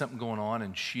we had something going on,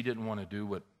 and she didn't want to do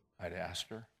what I'd asked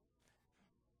her.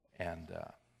 And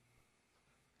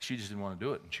she just didn't want to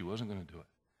do it, and she wasn't going to do it.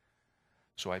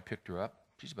 So I picked her up.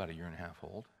 She's about 1.5 years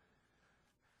old.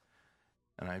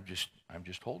 And I'm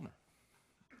just holding her.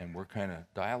 And we're kind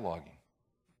of dialoguing.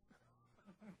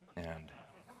 And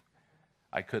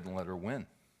I couldn't let her win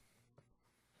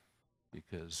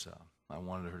because I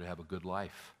wanted her to have a good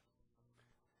life.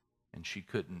 And she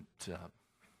couldn't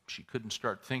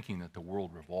start thinking that the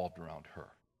world revolved around her.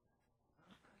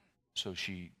 So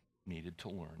she needed to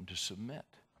learn to submit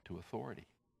to authority.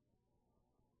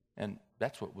 And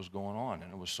that's what was going on.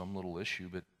 And it was some little issue,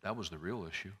 but that was the real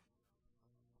issue.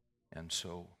 And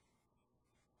so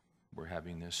we're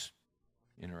having this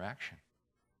interaction.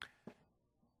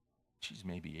 She's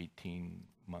maybe 18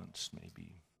 months,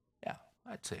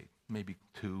 I'd say maybe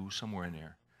 2, somewhere in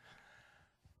there.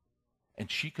 And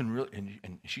she can really,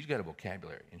 and she's got a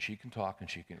vocabulary, and she can talk, and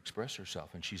she can express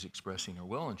herself, and she's expressing her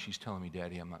will, and she's telling me,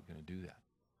 "Daddy, I'm not going to do that."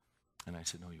 And I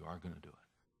said, "No, you are going to do it."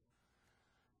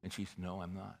 And she said, "No,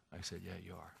 I'm not." I said, "Yeah,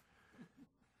 you are."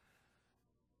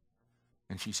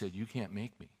 And she said, "You can't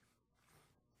make me."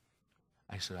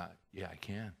 I said, "Yeah, I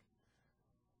can.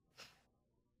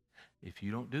 If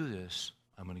you don't do this,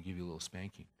 I'm going to give you a little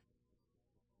spanking."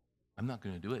 "I'm not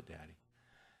going to do it, Daddy."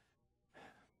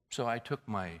 So I took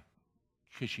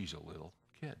because she's a little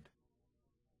kid,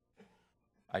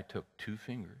 I took 2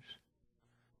 fingers,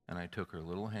 and I took her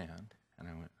little hand, and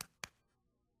I went,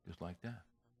 just like that.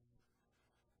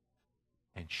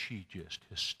 And she just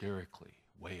hysterically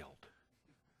wailed,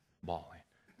 bawling.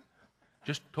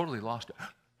 Just totally lost it.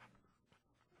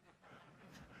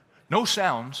 No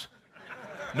sounds.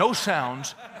 No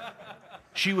sounds.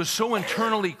 She was so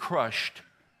internally crushed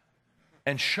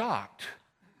and shocked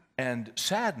and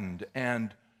saddened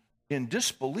and in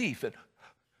disbelief. And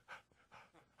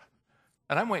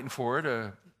I'm waiting for her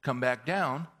to come back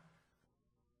down.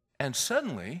 And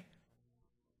suddenly,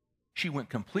 she went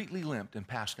completely limp and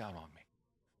passed out on me.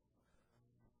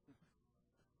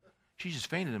 She just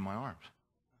fainted in my arms.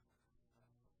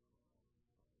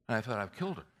 And I thought, I've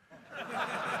killed her.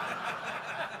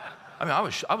 I mean,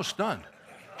 I was stunned.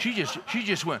 She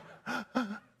just went,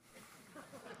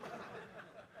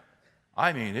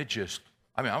 I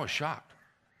was shocked.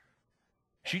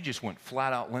 She just went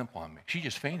flat out limp on me. She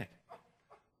just fainted.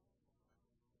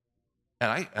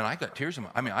 And I got tears in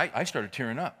my, I started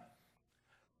tearing up.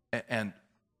 And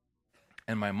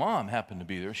my mom happened to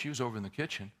be there. She was over in the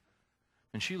kitchen.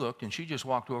 And she looked, and she just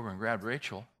walked over and grabbed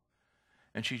Rachel.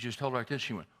 And she just held her like this.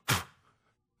 She went,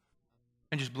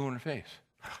 and just blew in her face.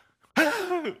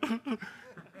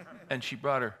 And she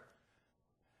brought her.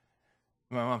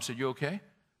 My mom said, "You okay?"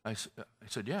 I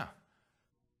said, "Yeah."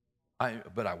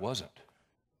 But I wasn't.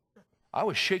 I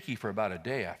was shaky for about a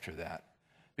day after that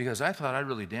because I thought I'd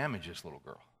really damaged this little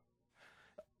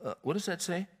girl. What does that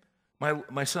say?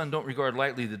 My son, don't regard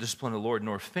lightly the discipline of the Lord,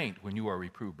 nor faint when you are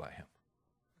reproved by him.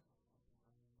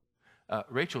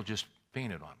 Rachel just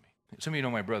fainted on me. Some of you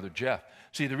know my brother Jeff.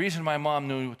 See, the reason my mom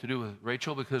knew what to do with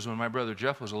Rachel, because when my brother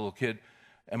Jeff was a little kid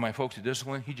and my folks had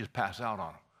discipline, he just passed out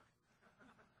on him.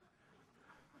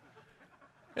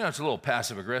 You know, it's a little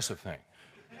passive-aggressive thing.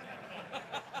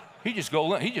 He just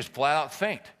flat out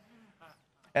faint.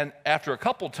 And after a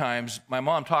couple times, my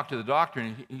mom talked to the doctor,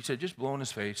 and he said, just blow in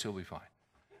his face, he'll be fine.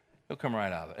 He'll come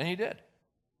right out of it. And he did.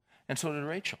 And so did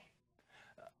Rachel.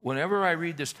 Whenever I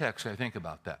read this text, I think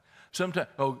about that. Sometimes,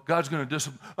 God's going to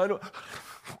discipline. I don't.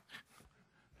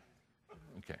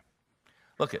 Okay.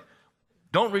 Look it.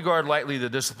 Don't regard lightly the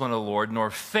discipline of the Lord, nor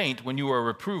faint when you are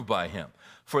reproved by him.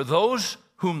 For those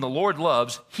whom the Lord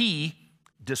loves, he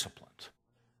disciplines.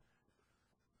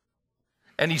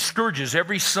 And he scourges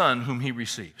every son whom he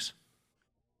receives.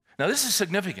 Now, this is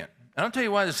significant. And I'll tell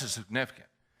you why this is significant.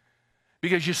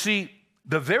 Because you see,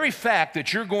 the very fact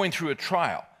that you're going through a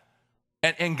trial,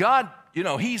 and God, you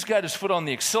know, he's got his foot on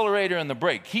the accelerator and the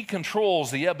brake. He controls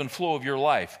the ebb and flow of your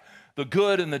life, the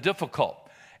good and the difficult.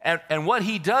 And what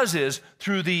he does is,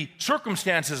 through the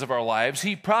circumstances of our lives,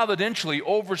 he providentially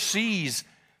oversees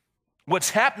what's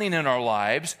happening in our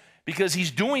lives because he's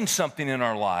doing something in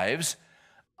our lives.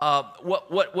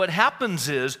 What happens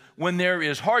is, when there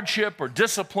is hardship or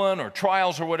discipline or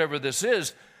trials or whatever this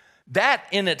is, that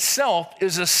in itself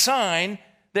is a sign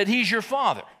that he's your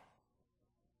father.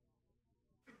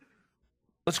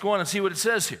 Let's go on and see what it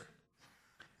says here.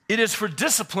 It is for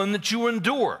discipline that you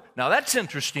endure. Now that's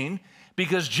interesting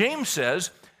because James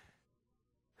says,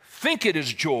 think it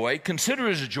is joy, consider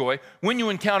it as a joy when you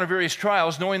encounter various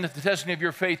trials, knowing that the testing of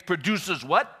your faith produces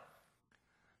what?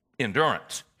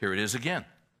 Endurance. Here it is again.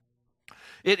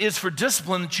 It is for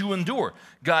discipline that you endure.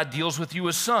 God deals with you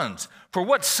as sons. For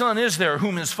what son is there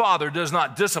whom his father does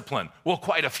not discipline? Well,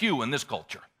 quite a few in this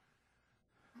culture.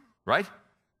 Right?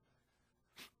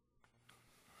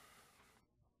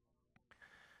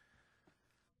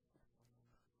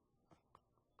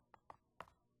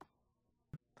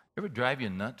 Ever drive you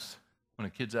nuts when a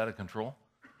kid's out of control?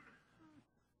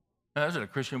 I was at a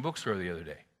Christian bookstore the other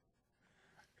day.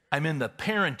 I'm in the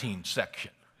parenting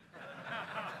section.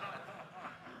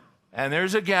 And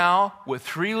there's a gal with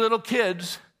 3 little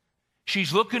kids.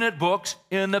 She's looking at books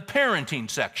in the parenting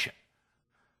section.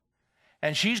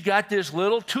 And she's got this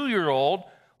little 2-year-old,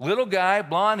 little guy,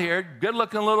 blonde-haired,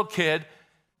 good-looking little kid,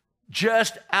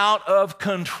 just out of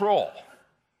control.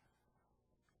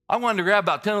 I wanted to grab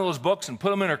about 10 of those books and put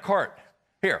them in her cart.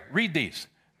 Here, read these.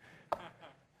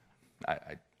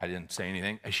 I didn't say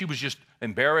anything. She was just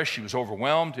embarrassed. She was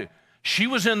overwhelmed. She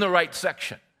was in the right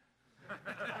section.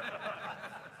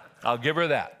 I'll give her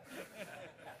that.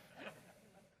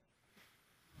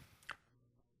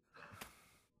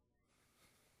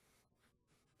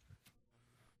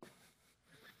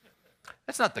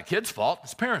 That's not the kid's fault.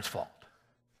 It's parents' fault.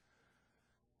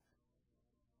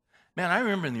 Man, I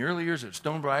remember in the early years at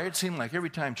Stonebriar, it seemed like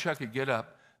every time Chuck would get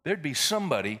up, there'd be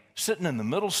somebody sitting in the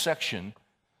middle section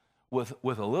with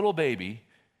a little baby.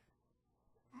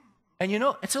 And you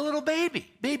know, it's a little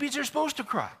baby. Babies are supposed to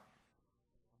cry.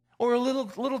 Or a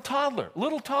little toddler.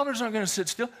 Little toddlers aren't going to sit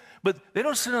still, but they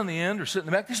don't sit on the end or sit in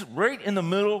the back. They sit right in the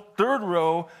middle, 3rd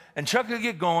row, and Chuck will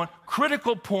get going.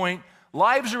 Critical point.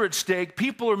 Lives are at stake.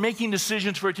 People are making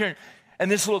decisions for eternity. And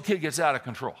this little kid gets out of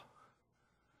control.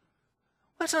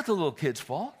 That's not the little kid's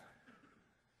fault.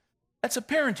 That's a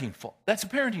parenting fault. That's a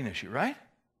parenting issue, right?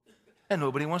 And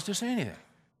nobody wants to say anything.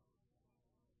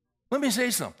 Let me say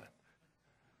something.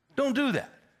 Don't do that.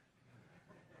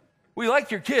 We like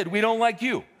your kid. We don't like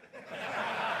you.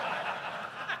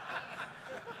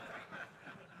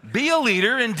 Be a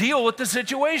leader and deal with the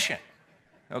situation.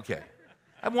 Okay.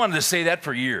 I've wanted to say that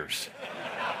for years.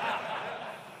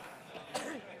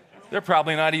 They're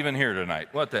probably not even here tonight.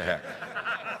 What the heck?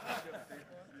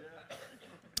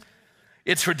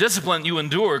 It's for discipline you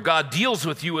endure. God deals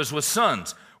with you as with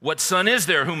sons. What son is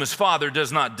there whom his father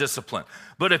does not discipline?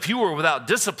 But if you are without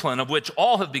discipline, of which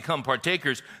all have become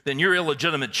partakers, then you're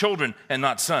illegitimate children and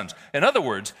not sons. In other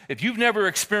words, if you've never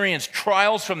experienced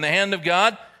trials from the hand of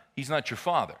God, he's not your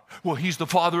father. Well, he's the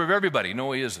father of everybody.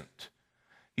 No, he isn't.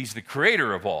 He's the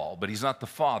creator of all, but he's not the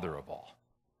father of all.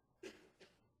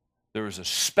 There is a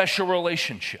special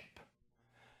relationship.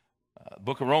 The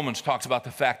book of Romans talks about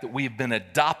the fact that we've been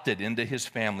adopted into his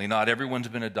family. Not everyone's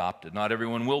been adopted. Not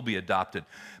everyone will be adopted.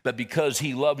 But because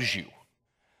he loves you,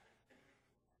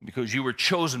 because you were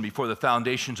chosen before the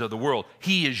foundations of the world,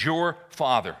 he is your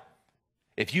father.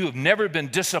 If you have never been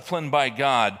disciplined by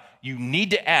God, you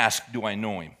need to ask, do I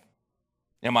know him?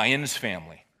 Am I in his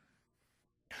family?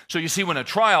 So you see, when a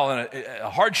trial and a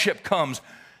hardship comes,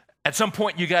 at some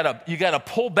point you gotta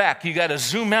pull back, you gotta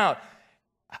zoom out,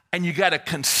 and you gotta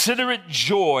consider it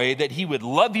joy that he would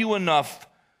love you enough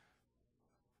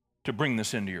to bring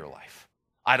this into your life.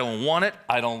 I don't want it,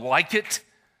 I don't like it,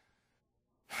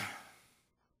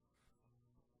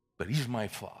 but he's my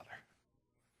father.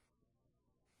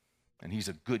 And he's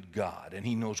a good God, and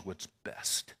he knows what's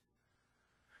best.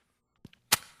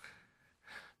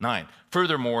 9,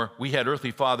 furthermore, we had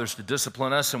earthly fathers to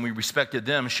discipline us, and we respected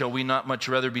them. Shall we not much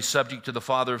rather be subject to the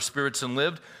Father of spirits and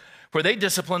live? For they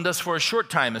disciplined us for a short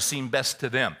time as seemed best to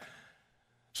them.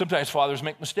 Sometimes fathers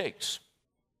make mistakes.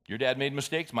 Your dad made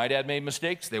mistakes. My dad made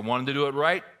mistakes. They wanted to do it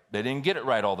right. They didn't get it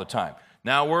right all the time.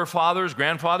 Now we're fathers,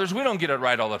 grandfathers. We don't get it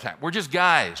right all the time. We're just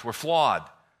guys. We're flawed.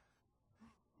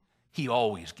 He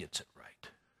always gets it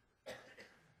right.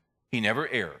 He never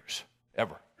errs,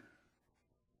 ever.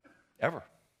 Ever.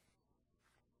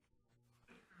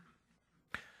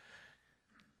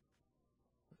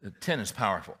 10 is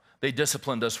powerful. They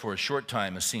disciplined us for a short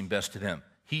time as seemed best to them.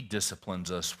 He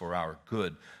disciplines us for our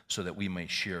good so that we may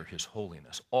share his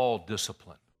holiness. All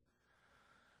discipline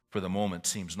for the moment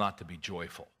seems not to be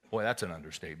joyful. Boy, that's an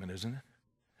understatement, isn't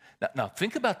it? Now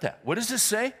think about that. What does this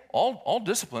say? All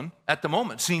discipline at the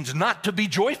moment seems not to be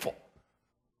joyful.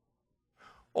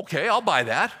 Okay, I'll buy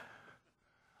that.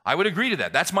 I would agree to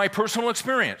that. That's my personal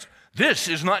experience. This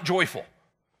is not joyful.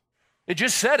 It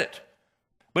just said it.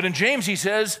 But in James he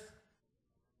says,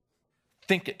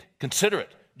 think it, consider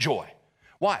it joy.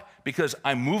 Why? Because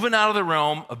I'm moving out of the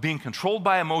realm of being controlled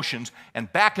by emotions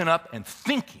and backing up and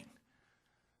thinking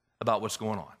about what's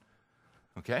going on.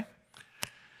 Okay?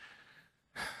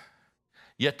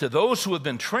 Yet to those who have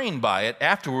been trained by it,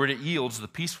 afterward it yields the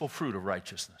peaceful fruit of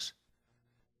righteousness.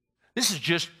 This is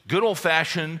just good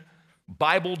old-fashioned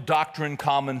Bible doctrine,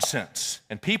 common sense.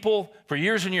 And people, for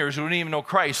years and years, who didn't even know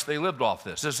Christ, they lived off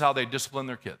this. This is how they discipline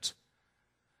their kids.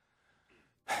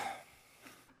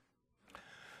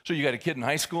 So you got a kid in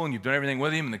high school, and you've done everything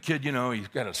with him, and the kid, you know, he's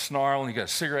got a snarl, and he's got a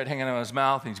cigarette hanging out of his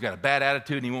mouth, and he's got a bad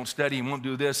attitude, and he won't study, he won't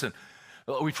do this, and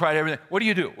we tried everything. What do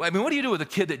you do? I mean, what do you do with a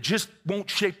kid that just won't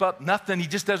shape up, nothing, he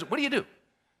just doesn't, what do you do?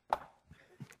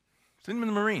 Send him in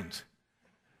the Marines.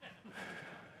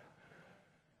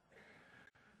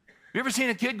 You ever seen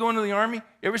a kid go into the Army?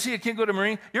 You ever see a kid go to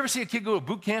Marine? You ever see a kid go to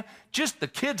boot camp? Just the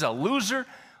kid's a loser,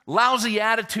 lousy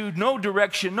attitude, no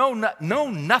direction, no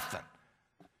nothing.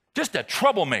 Just a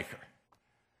troublemaker.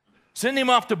 Send him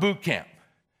off to boot camp.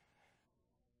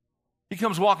 He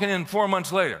comes walking in 4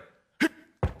 months later.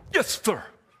 Yes, sir.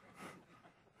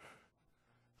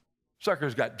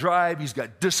 Sucker's got drive, he's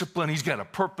got discipline, he's got a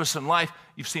purpose in life.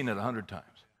 You've seen it 100 times.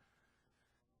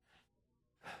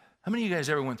 How many of you guys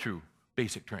ever went through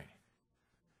basic training?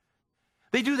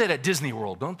 They do that at Disney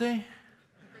World, don't they?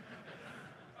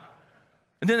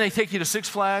 And then they take you to Six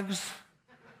Flags.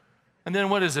 And then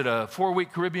what is it, a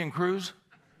 4-week Caribbean cruise?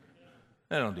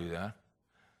 They don't do that.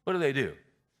 What do?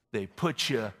 They put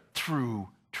you through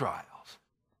trials.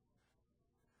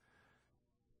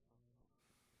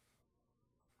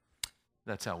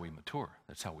 That's how we mature.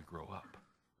 That's how we grow up.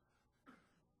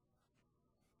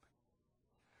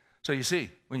 So you see,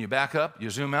 when you back up, you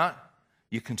zoom out,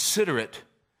 you consider it,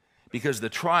 because the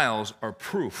trials are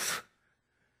proof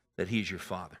that he's your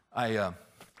father.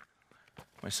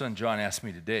 My son John asked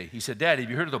me today, he said, Dad, have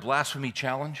you heard of the Blasphemy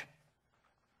Challenge?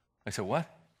 I said, what?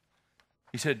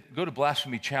 He said, go to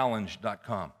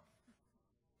blasphemychallenge.com.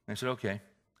 I said, okay.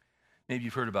 Maybe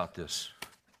you've heard about this.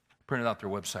 Printed out their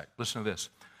website. Listen to this.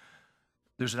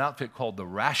 There's an outfit called the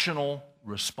Rational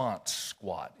Response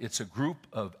Squad. It's a group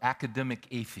of academic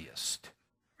atheists,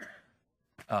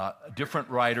 different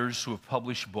writers who have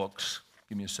published books.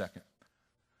 Give me a second.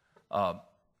 One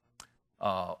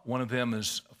of them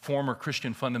is former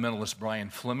Christian fundamentalist Brian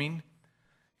Fleming.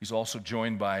 He's also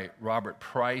joined by Robert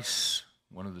Price,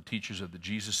 one of the teachers of the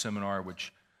Jesus Seminar,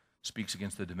 which speaks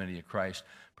against the divinity of Christ.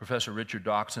 Professor Richard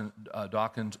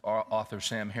Dawkins, author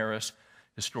Sam Harris,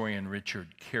 historian Richard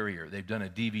Carrier. They've done a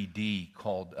DVD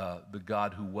called The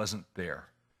God Who Wasn't There.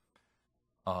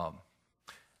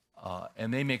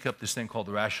 And they make up this thing called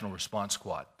the Rational Response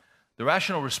Squad. The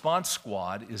Rational Response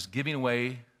Squad is giving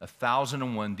away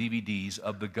 1,001 DVDs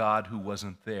of The God Who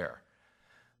Wasn't There.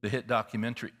 The hit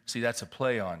documentary, see, that's a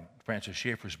play on Francis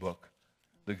Schaeffer's book,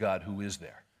 The God Who Is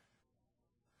There.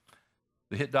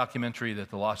 The hit documentary that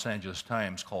the Los Angeles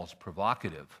Times calls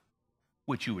provocative,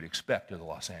 which you would expect of the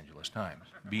Los Angeles Times,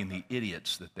 being the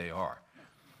idiots that they are.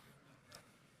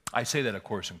 I say that, of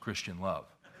course, in Christian love.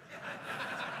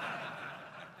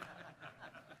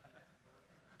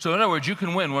 So in other words, you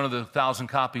can win one of the 1,000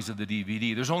 copies of the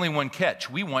DVD. There's only one catch.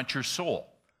 We want your soul.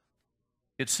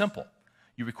 It's simple.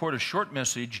 You record a short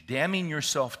message damning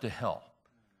yourself to hell.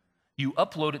 You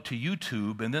upload it to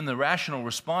YouTube, and then the Rational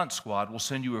Response Squad will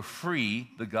send you a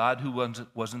free The God Who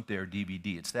Wasn't There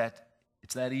DVD. It's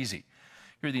that easy.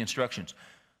 Here are the instructions.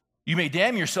 You may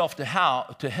damn yourself to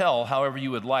hell however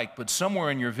you would like, but somewhere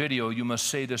in your video you must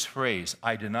say this phrase,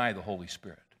 I deny the Holy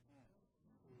Spirit.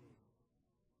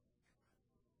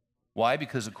 Why?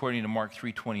 Because according to Mark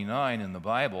 3:29 in the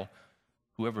Bible,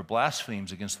 whoever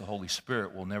blasphemes against the Holy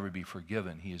Spirit will never be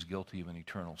forgiven. He is guilty of an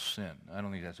eternal sin. I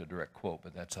don't think that's a direct quote,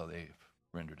 but that's how they've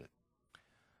rendered it.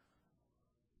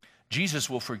 Jesus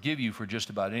will forgive you for just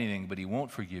about anything, but he won't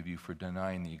forgive you for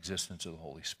denying the existence of the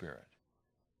Holy Spirit.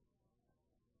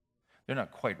 They're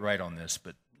not quite right on this,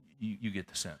 but you get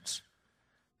the sense.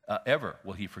 Ever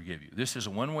will he forgive you. This is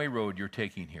a one-way road you're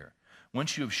taking here.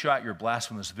 Once you have shot your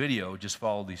blasphemous video, just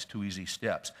follow these 2 easy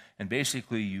steps. And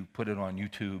basically, you put it on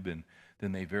YouTube, and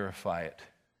then they verify it,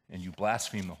 and you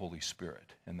blaspheme the Holy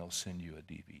Spirit, and they'll send you a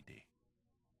DVD.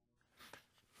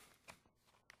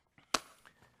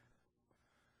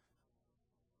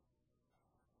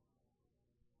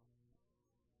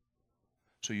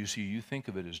 So you see, you think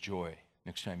of it as joy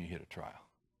next time you hit a trial.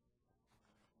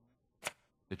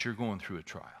 That you're going through a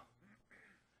trial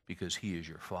because he is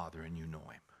your Father and you know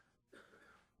him.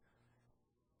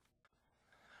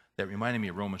 That reminded me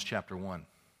of Romans chapter 1.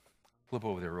 Flip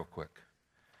over there real quick.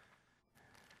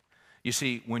 You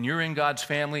see, when you're in God's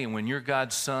family and when you're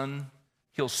God's son,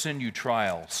 he'll send you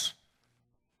trials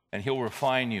and he'll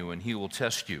refine you and he will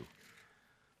test you.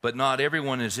 But not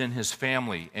everyone is in his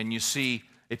family. And you see,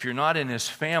 if you're not in his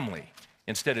family,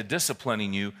 instead of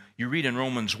disciplining you, you read in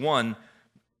Romans 1,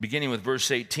 beginning with verse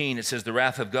 18, it says, the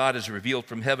wrath of God is revealed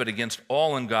from heaven against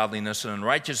all ungodliness and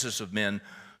unrighteousness of men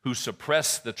who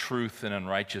suppress the truth in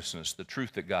unrighteousness, the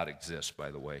truth that God exists, by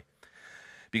the way.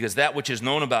 Because that which is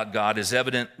known about God is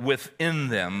evident within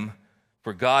them,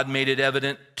 for God made it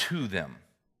evident to them.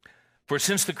 For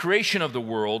since the creation of the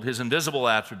world, his invisible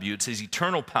attributes, his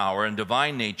eternal power and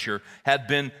divine nature have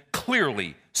been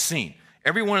clearly seen.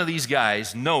 Every one of these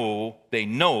guys know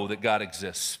that God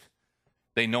exists.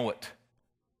 They know it.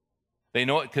 They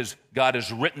know it because God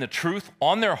has written the truth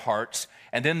on their hearts,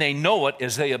 and then they know it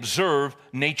as they observe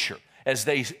nature, as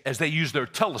they use their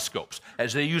telescopes,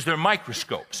 as they use their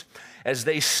microscopes, as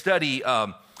they study,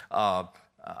 gosh, I'm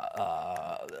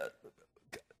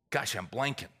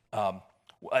blanking,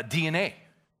 DNA.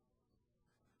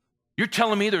 You're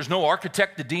telling me there's no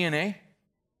architect to DNA?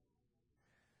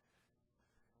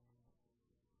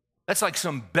 That's like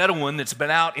some Bedouin that's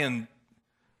been out in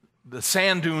the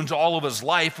sand dunes all of his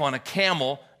life on a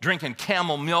camel, drinking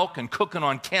camel milk and cooking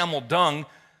on camel dung.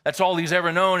 That's all he's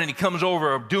ever known. And he comes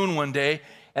over a dune one day,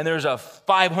 and there's a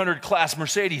 500 class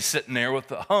Mercedes sitting there with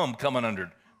the hum coming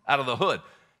out of the hood.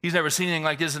 He's never seen anything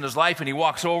like this in his life, and he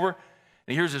walks over,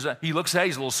 and he looks at it,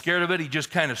 he's a little scared of it. He just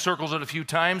kind of circles it a few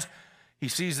times. He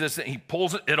sees this, he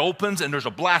pulls it, it opens, and there's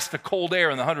a blast of cold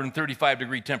air in the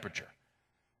 135-degree temperature.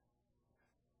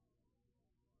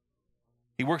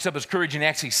 He works up his courage and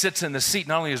actually sits in the seat.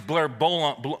 Not only is air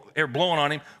blowing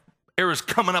on him, air is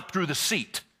coming up through the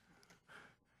seat.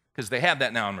 Because they have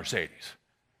that now in Mercedes.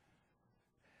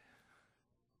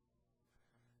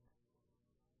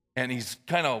 And he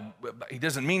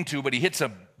doesn't mean to, but he hits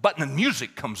a button and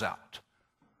music comes out.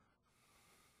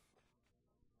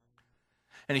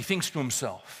 And he thinks to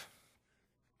himself,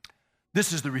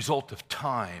 this is the result of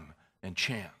time and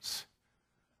chance.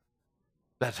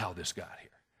 That's how this got here.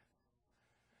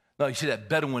 Now, you see, that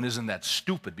Bedouin isn't that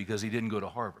stupid because he didn't go to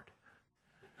Harvard.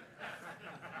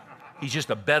 He's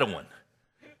just a Bedouin.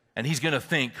 And he's going to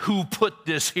think, who put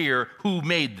this here? Who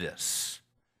made this?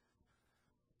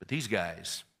 But these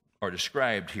guys are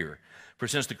described here. For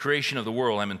since the creation of the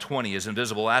world, I'm in 20, his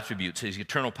invisible attributes, his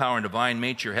eternal power and divine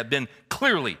nature have been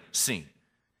clearly seen,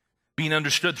 being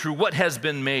understood through what has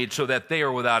been made so that they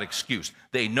are without excuse.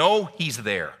 They know he's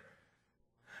there.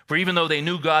 For even though they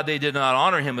knew God, they did not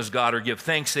honor him as God or give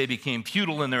thanks. They became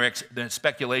futile in their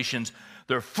speculations.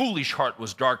 Their foolish heart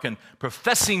was darkened.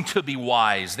 Professing to be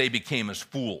wise, they became as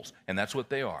fools. And that's what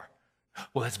they are.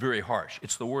 Well, that's very harsh.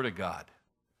 It's the word of God.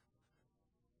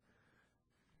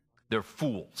 They're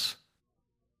fools.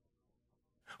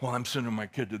 Well, I'm sending my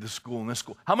kid to this school and this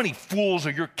school. How many fools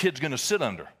are your kids going to sit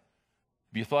under? Have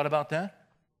you thought about that?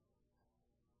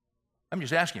 I'm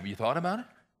just asking, have you thought about it?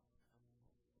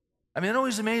 I mean, it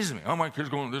always amazes me. Oh, my kid's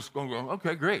going to this school.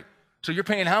 Okay, great. So you're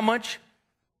paying how much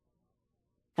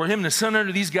for him to sit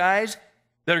under these guys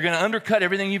that are going to undercut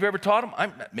everything you've ever taught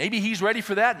him? Maybe he's ready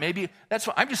for that. Maybe that's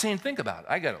what I'm just saying. Think about it.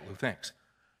 I got it, Lou. Thanks.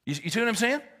 You see what I'm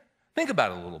saying? Think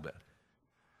about it a little bit.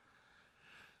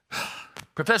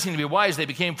 Professing to be wise, they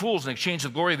became fools and exchanged the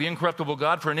glory of the incorruptible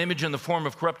God for an image in the form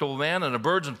of corruptible man and of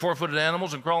birds and four-footed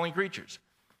animals and crawling creatures.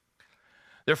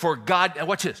 Therefore,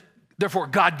 watch this. Therefore,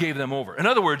 God gave them over. In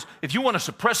other words, if you want to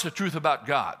suppress the truth about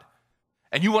God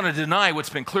and you want to deny what's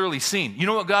been clearly seen, you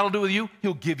know what God will do with you?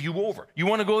 He'll give you over. You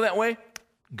want to go that way?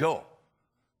 Go.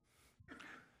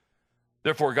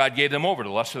 Therefore, God gave them over to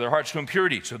the lust of their hearts to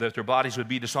impurity, so that their bodies would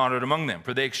be dishonored among them.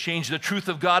 For they exchanged the truth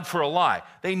of God for a lie.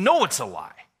 They know it's a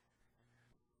lie.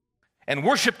 And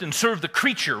worshiped and served the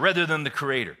creature rather than the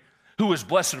Creator, who is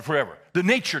blessed forever. The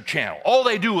Nature Channel. All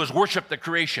they do is worship the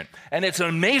creation. And it's an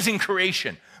amazing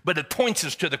creation, but it points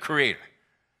us to the Creator.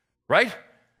 Right?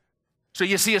 So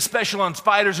you see a special on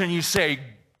spiders and you say,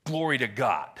 glory to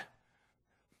God.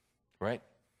 Right?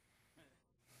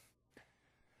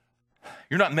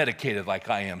 You're not medicated like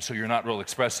I am, so you're not real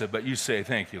expressive, but you say,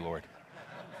 thank you, Lord.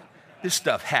 This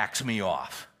stuff hacks me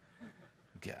off.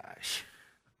 Gosh.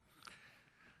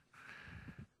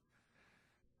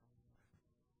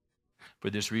 For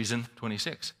this reason,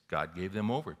 26, God gave them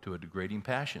over to a degrading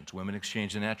passions. Women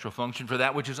exchanged the natural function for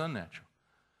that which is unnatural.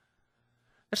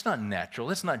 That's not natural.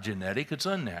 It's not genetic. It's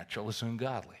unnatural. It's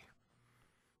ungodly.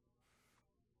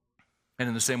 And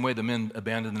in the same way, the men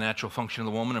abandoned the natural function of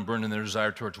the woman and burned in their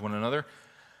desire towards one another.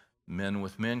 Men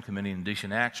with men committing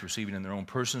indecent acts, receiving in their own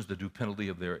persons the due penalty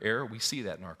of their error. We see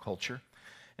that in our culture.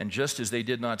 And just as they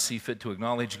did not see fit to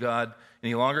acknowledge God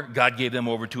any longer, God gave them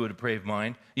over to a depraved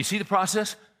mind. You see the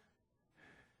process?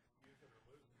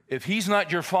 If he's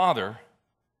not your father,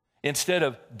 instead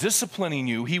of disciplining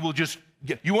you, he will just,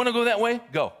 you want to go that way?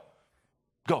 Go.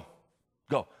 Go.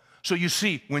 Go. So you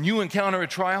see, when you encounter a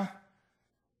trial,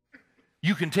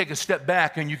 you can take a step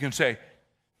back and you can say,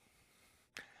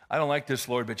 I don't like this,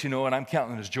 Lord, but you know what? I'm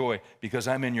counting it as joy because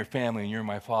I'm in your family and you're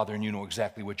my father and you know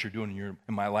exactly what you're doing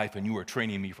in my life and you are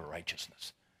training me for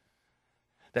righteousness.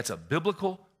 That's a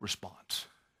biblical response.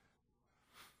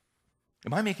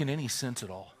 Am I making any sense at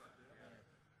all?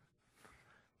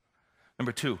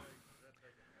 Number 2.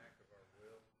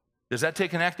 Does that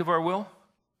take an act of our will?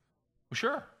 Well,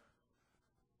 sure.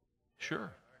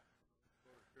 Sure.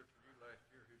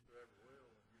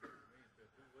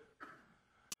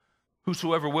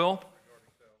 Whosoever will?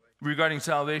 Regarding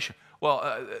salvation.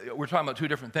 Well, we're talking about two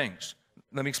different things.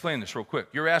 Let me explain this real quick.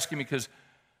 You're asking me because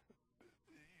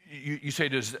you say,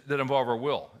 does that involve our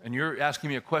will? And you're asking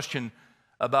me a question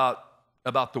about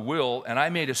the will, and I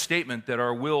made a statement that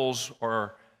our wills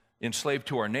are enslaved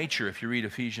to our nature, if you read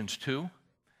Ephesians 2.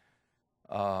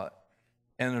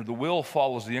 And the will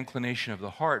follows the inclination of the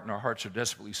heart, and our hearts are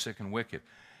desperately sick and wicked.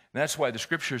 And that's why the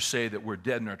scriptures say that we're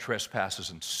dead in our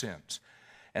trespasses and sins.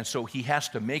 And so he has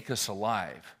to make us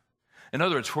alive. In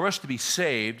other words, for us to be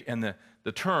saved, and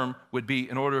the term would be,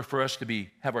 in order for us to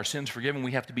have our sins forgiven,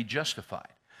 we have to be justified.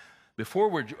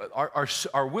 Before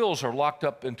our wills are locked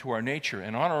up into our nature,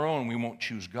 and on our own we won't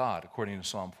choose God, according to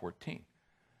Psalm 14.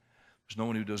 There's no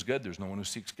one who does good. There's no one who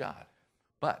seeks God.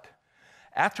 But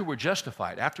after we're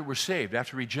justified, after we're saved,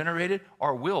 after regenerated,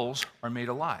 our wills are made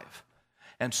alive.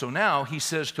 And so now he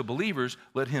says to believers,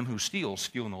 let him who steals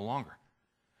steal no longer.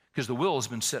 Because the will has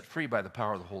been set free by the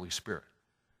power of the Holy Spirit.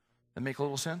 That make a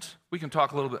little sense? We can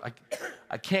talk a little bit.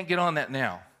 I can't get on that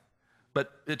now,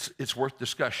 but it's worth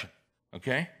discussion,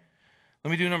 okay?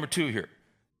 Let me do number 2 here.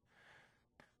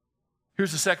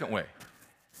 Here's the second way.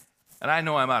 And I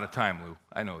know I'm out of time, Lou.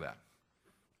 I know that.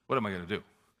 What am I going to do?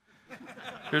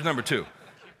 Here's number 2.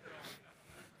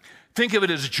 Think of it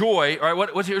as joy. All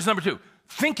right, here's number 2.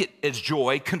 Think it as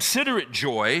joy. Consider it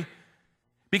joy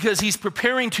because he's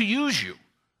preparing to use you.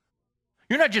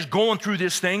 You're not just going through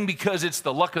this thing because it's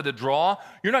the luck of the draw.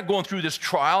 You're not going through this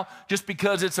trial just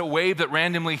because it's a wave that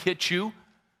randomly hits you.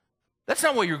 That's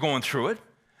not why you're going through it.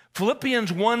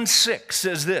 Philippians 1:6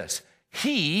 says this,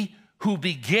 he who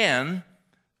began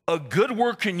a good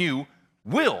work in you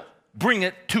will bring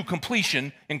it to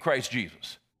completion in Christ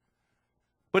Jesus.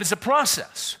 But it's a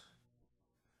process.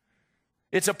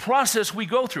 It's a process we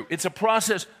go through. It's a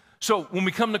process. So when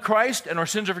we come to Christ and our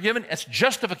sins are forgiven, it's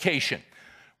justification.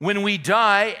 When we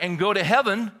die and go to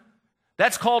heaven,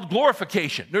 that's called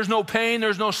glorification. There's no pain,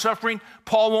 there's no suffering.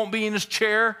 Paul won't be in his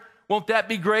chair. Won't that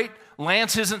be great?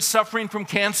 Lance isn't suffering from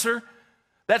cancer.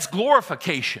 That's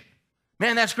glorification.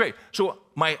 Man, that's great. So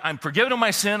I'm forgiven of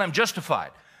my sin, I'm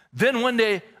justified. Then one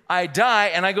day I die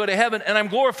and I go to heaven and I'm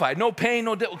glorified. No pain,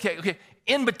 no death. Okay.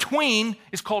 In between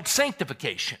is called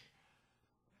sanctification.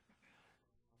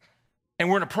 And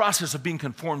we're in a process of being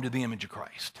conformed to the image of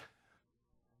Christ.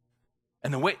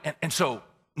 And so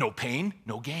no pain,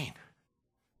 no gain.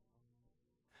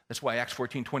 That's why Acts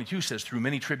 14:22 says, through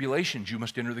many tribulations you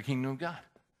must enter the kingdom of God.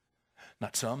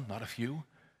 Not some, not a few.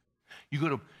 You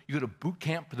go to boot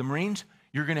camp for the Marines,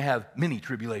 you're going to have many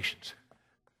tribulations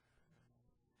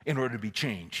in order to be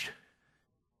changed.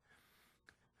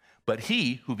 But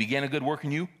he who began a good work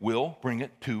in you will bring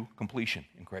it to completion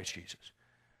in Christ Jesus.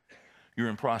 You're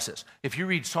in process. If you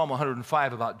read Psalm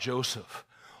 105 about Joseph,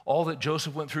 all that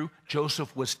Joseph went through,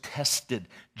 Joseph was tested.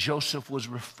 Joseph was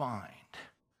refined.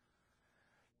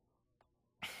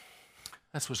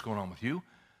 That's what's going on with you.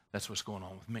 That's what's going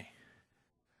on with me.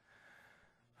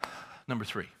 Number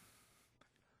 3.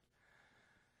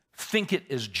 Think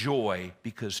it as joy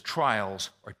because trials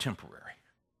are temporary.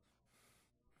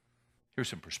 Here's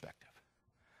some perspective.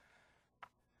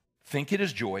 Think it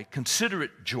as joy, consider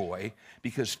it joy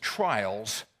because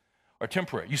trials are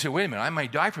temporary. You say, wait a minute, I may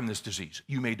die from this disease.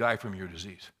 You may die from your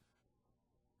disease.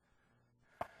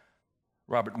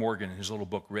 Robert Morgan, in his little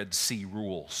book, Red Sea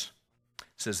Rules,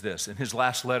 says this. In his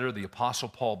last letter, the Apostle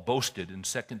Paul boasted in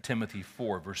 2 Timothy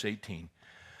 4, verse 18,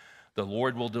 the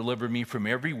Lord will deliver me from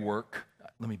every work.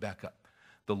 Let me back up.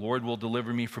 The Lord will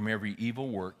deliver me from every evil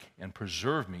work and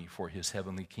preserve me for his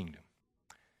heavenly kingdom.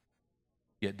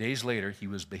 Yet days later, he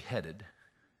was beheaded,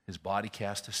 his body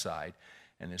cast aside,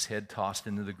 and his head tossed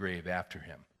into the grave after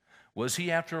him. Was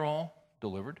he, after all,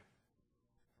 delivered?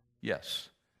 Yes.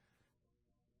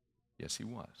 Yes, he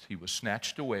was. He was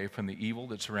snatched away from the evil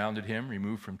that surrounded him,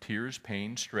 removed from tears,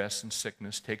 pain, stress, and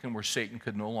sickness, taken where Satan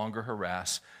could no longer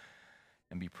harass,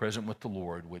 and be present with the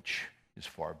Lord, which is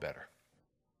far better.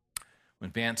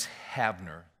 When Vance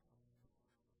Havner,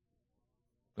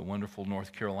 the wonderful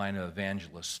North Carolina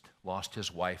evangelist, lost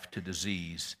his wife to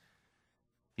disease,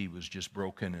 he was just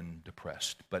broken and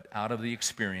depressed. But out of the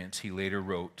experience, he later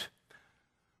wrote,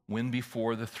 when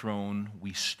before the throne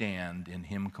we stand in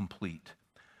him complete,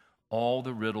 all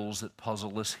the riddles that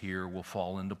puzzle us here will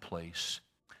fall into place,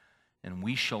 and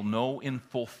we shall know in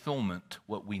fulfillment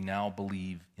what we now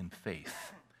believe in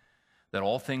faith, that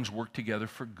all things work together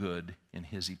for good in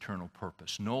his eternal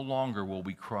purpose. No longer will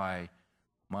we cry,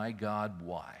 my God,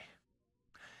 why?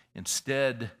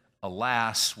 Instead,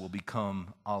 alas will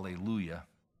become alleluia.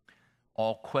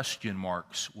 All question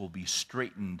marks will be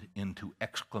straightened into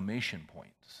exclamation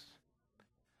points.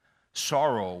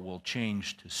 Sorrow will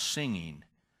change to singing,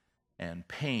 and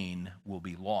pain will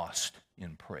be lost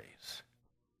in praise.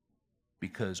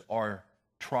 Because our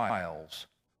trials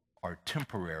are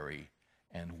temporary,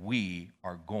 and we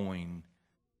are going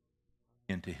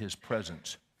into his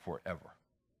presence forever.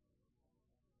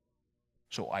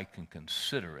 So I can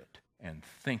consider it and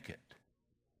think it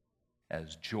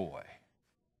as joy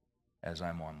as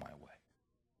I'm on my way.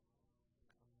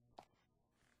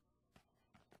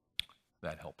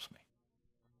 That helps me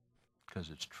because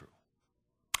it's true.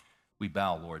 We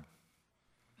bow, Lord.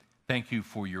 Thank you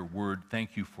for your word.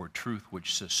 Thank you for truth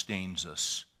which sustains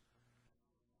us.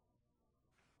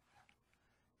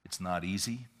 It's not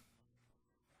easy,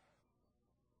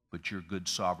 but your good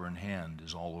sovereign hand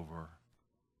is all over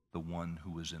the one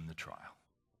who was in the trial.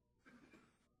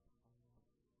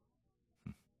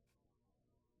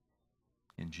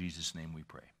 In Jesus' name we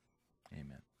pray.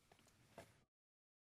 Amen.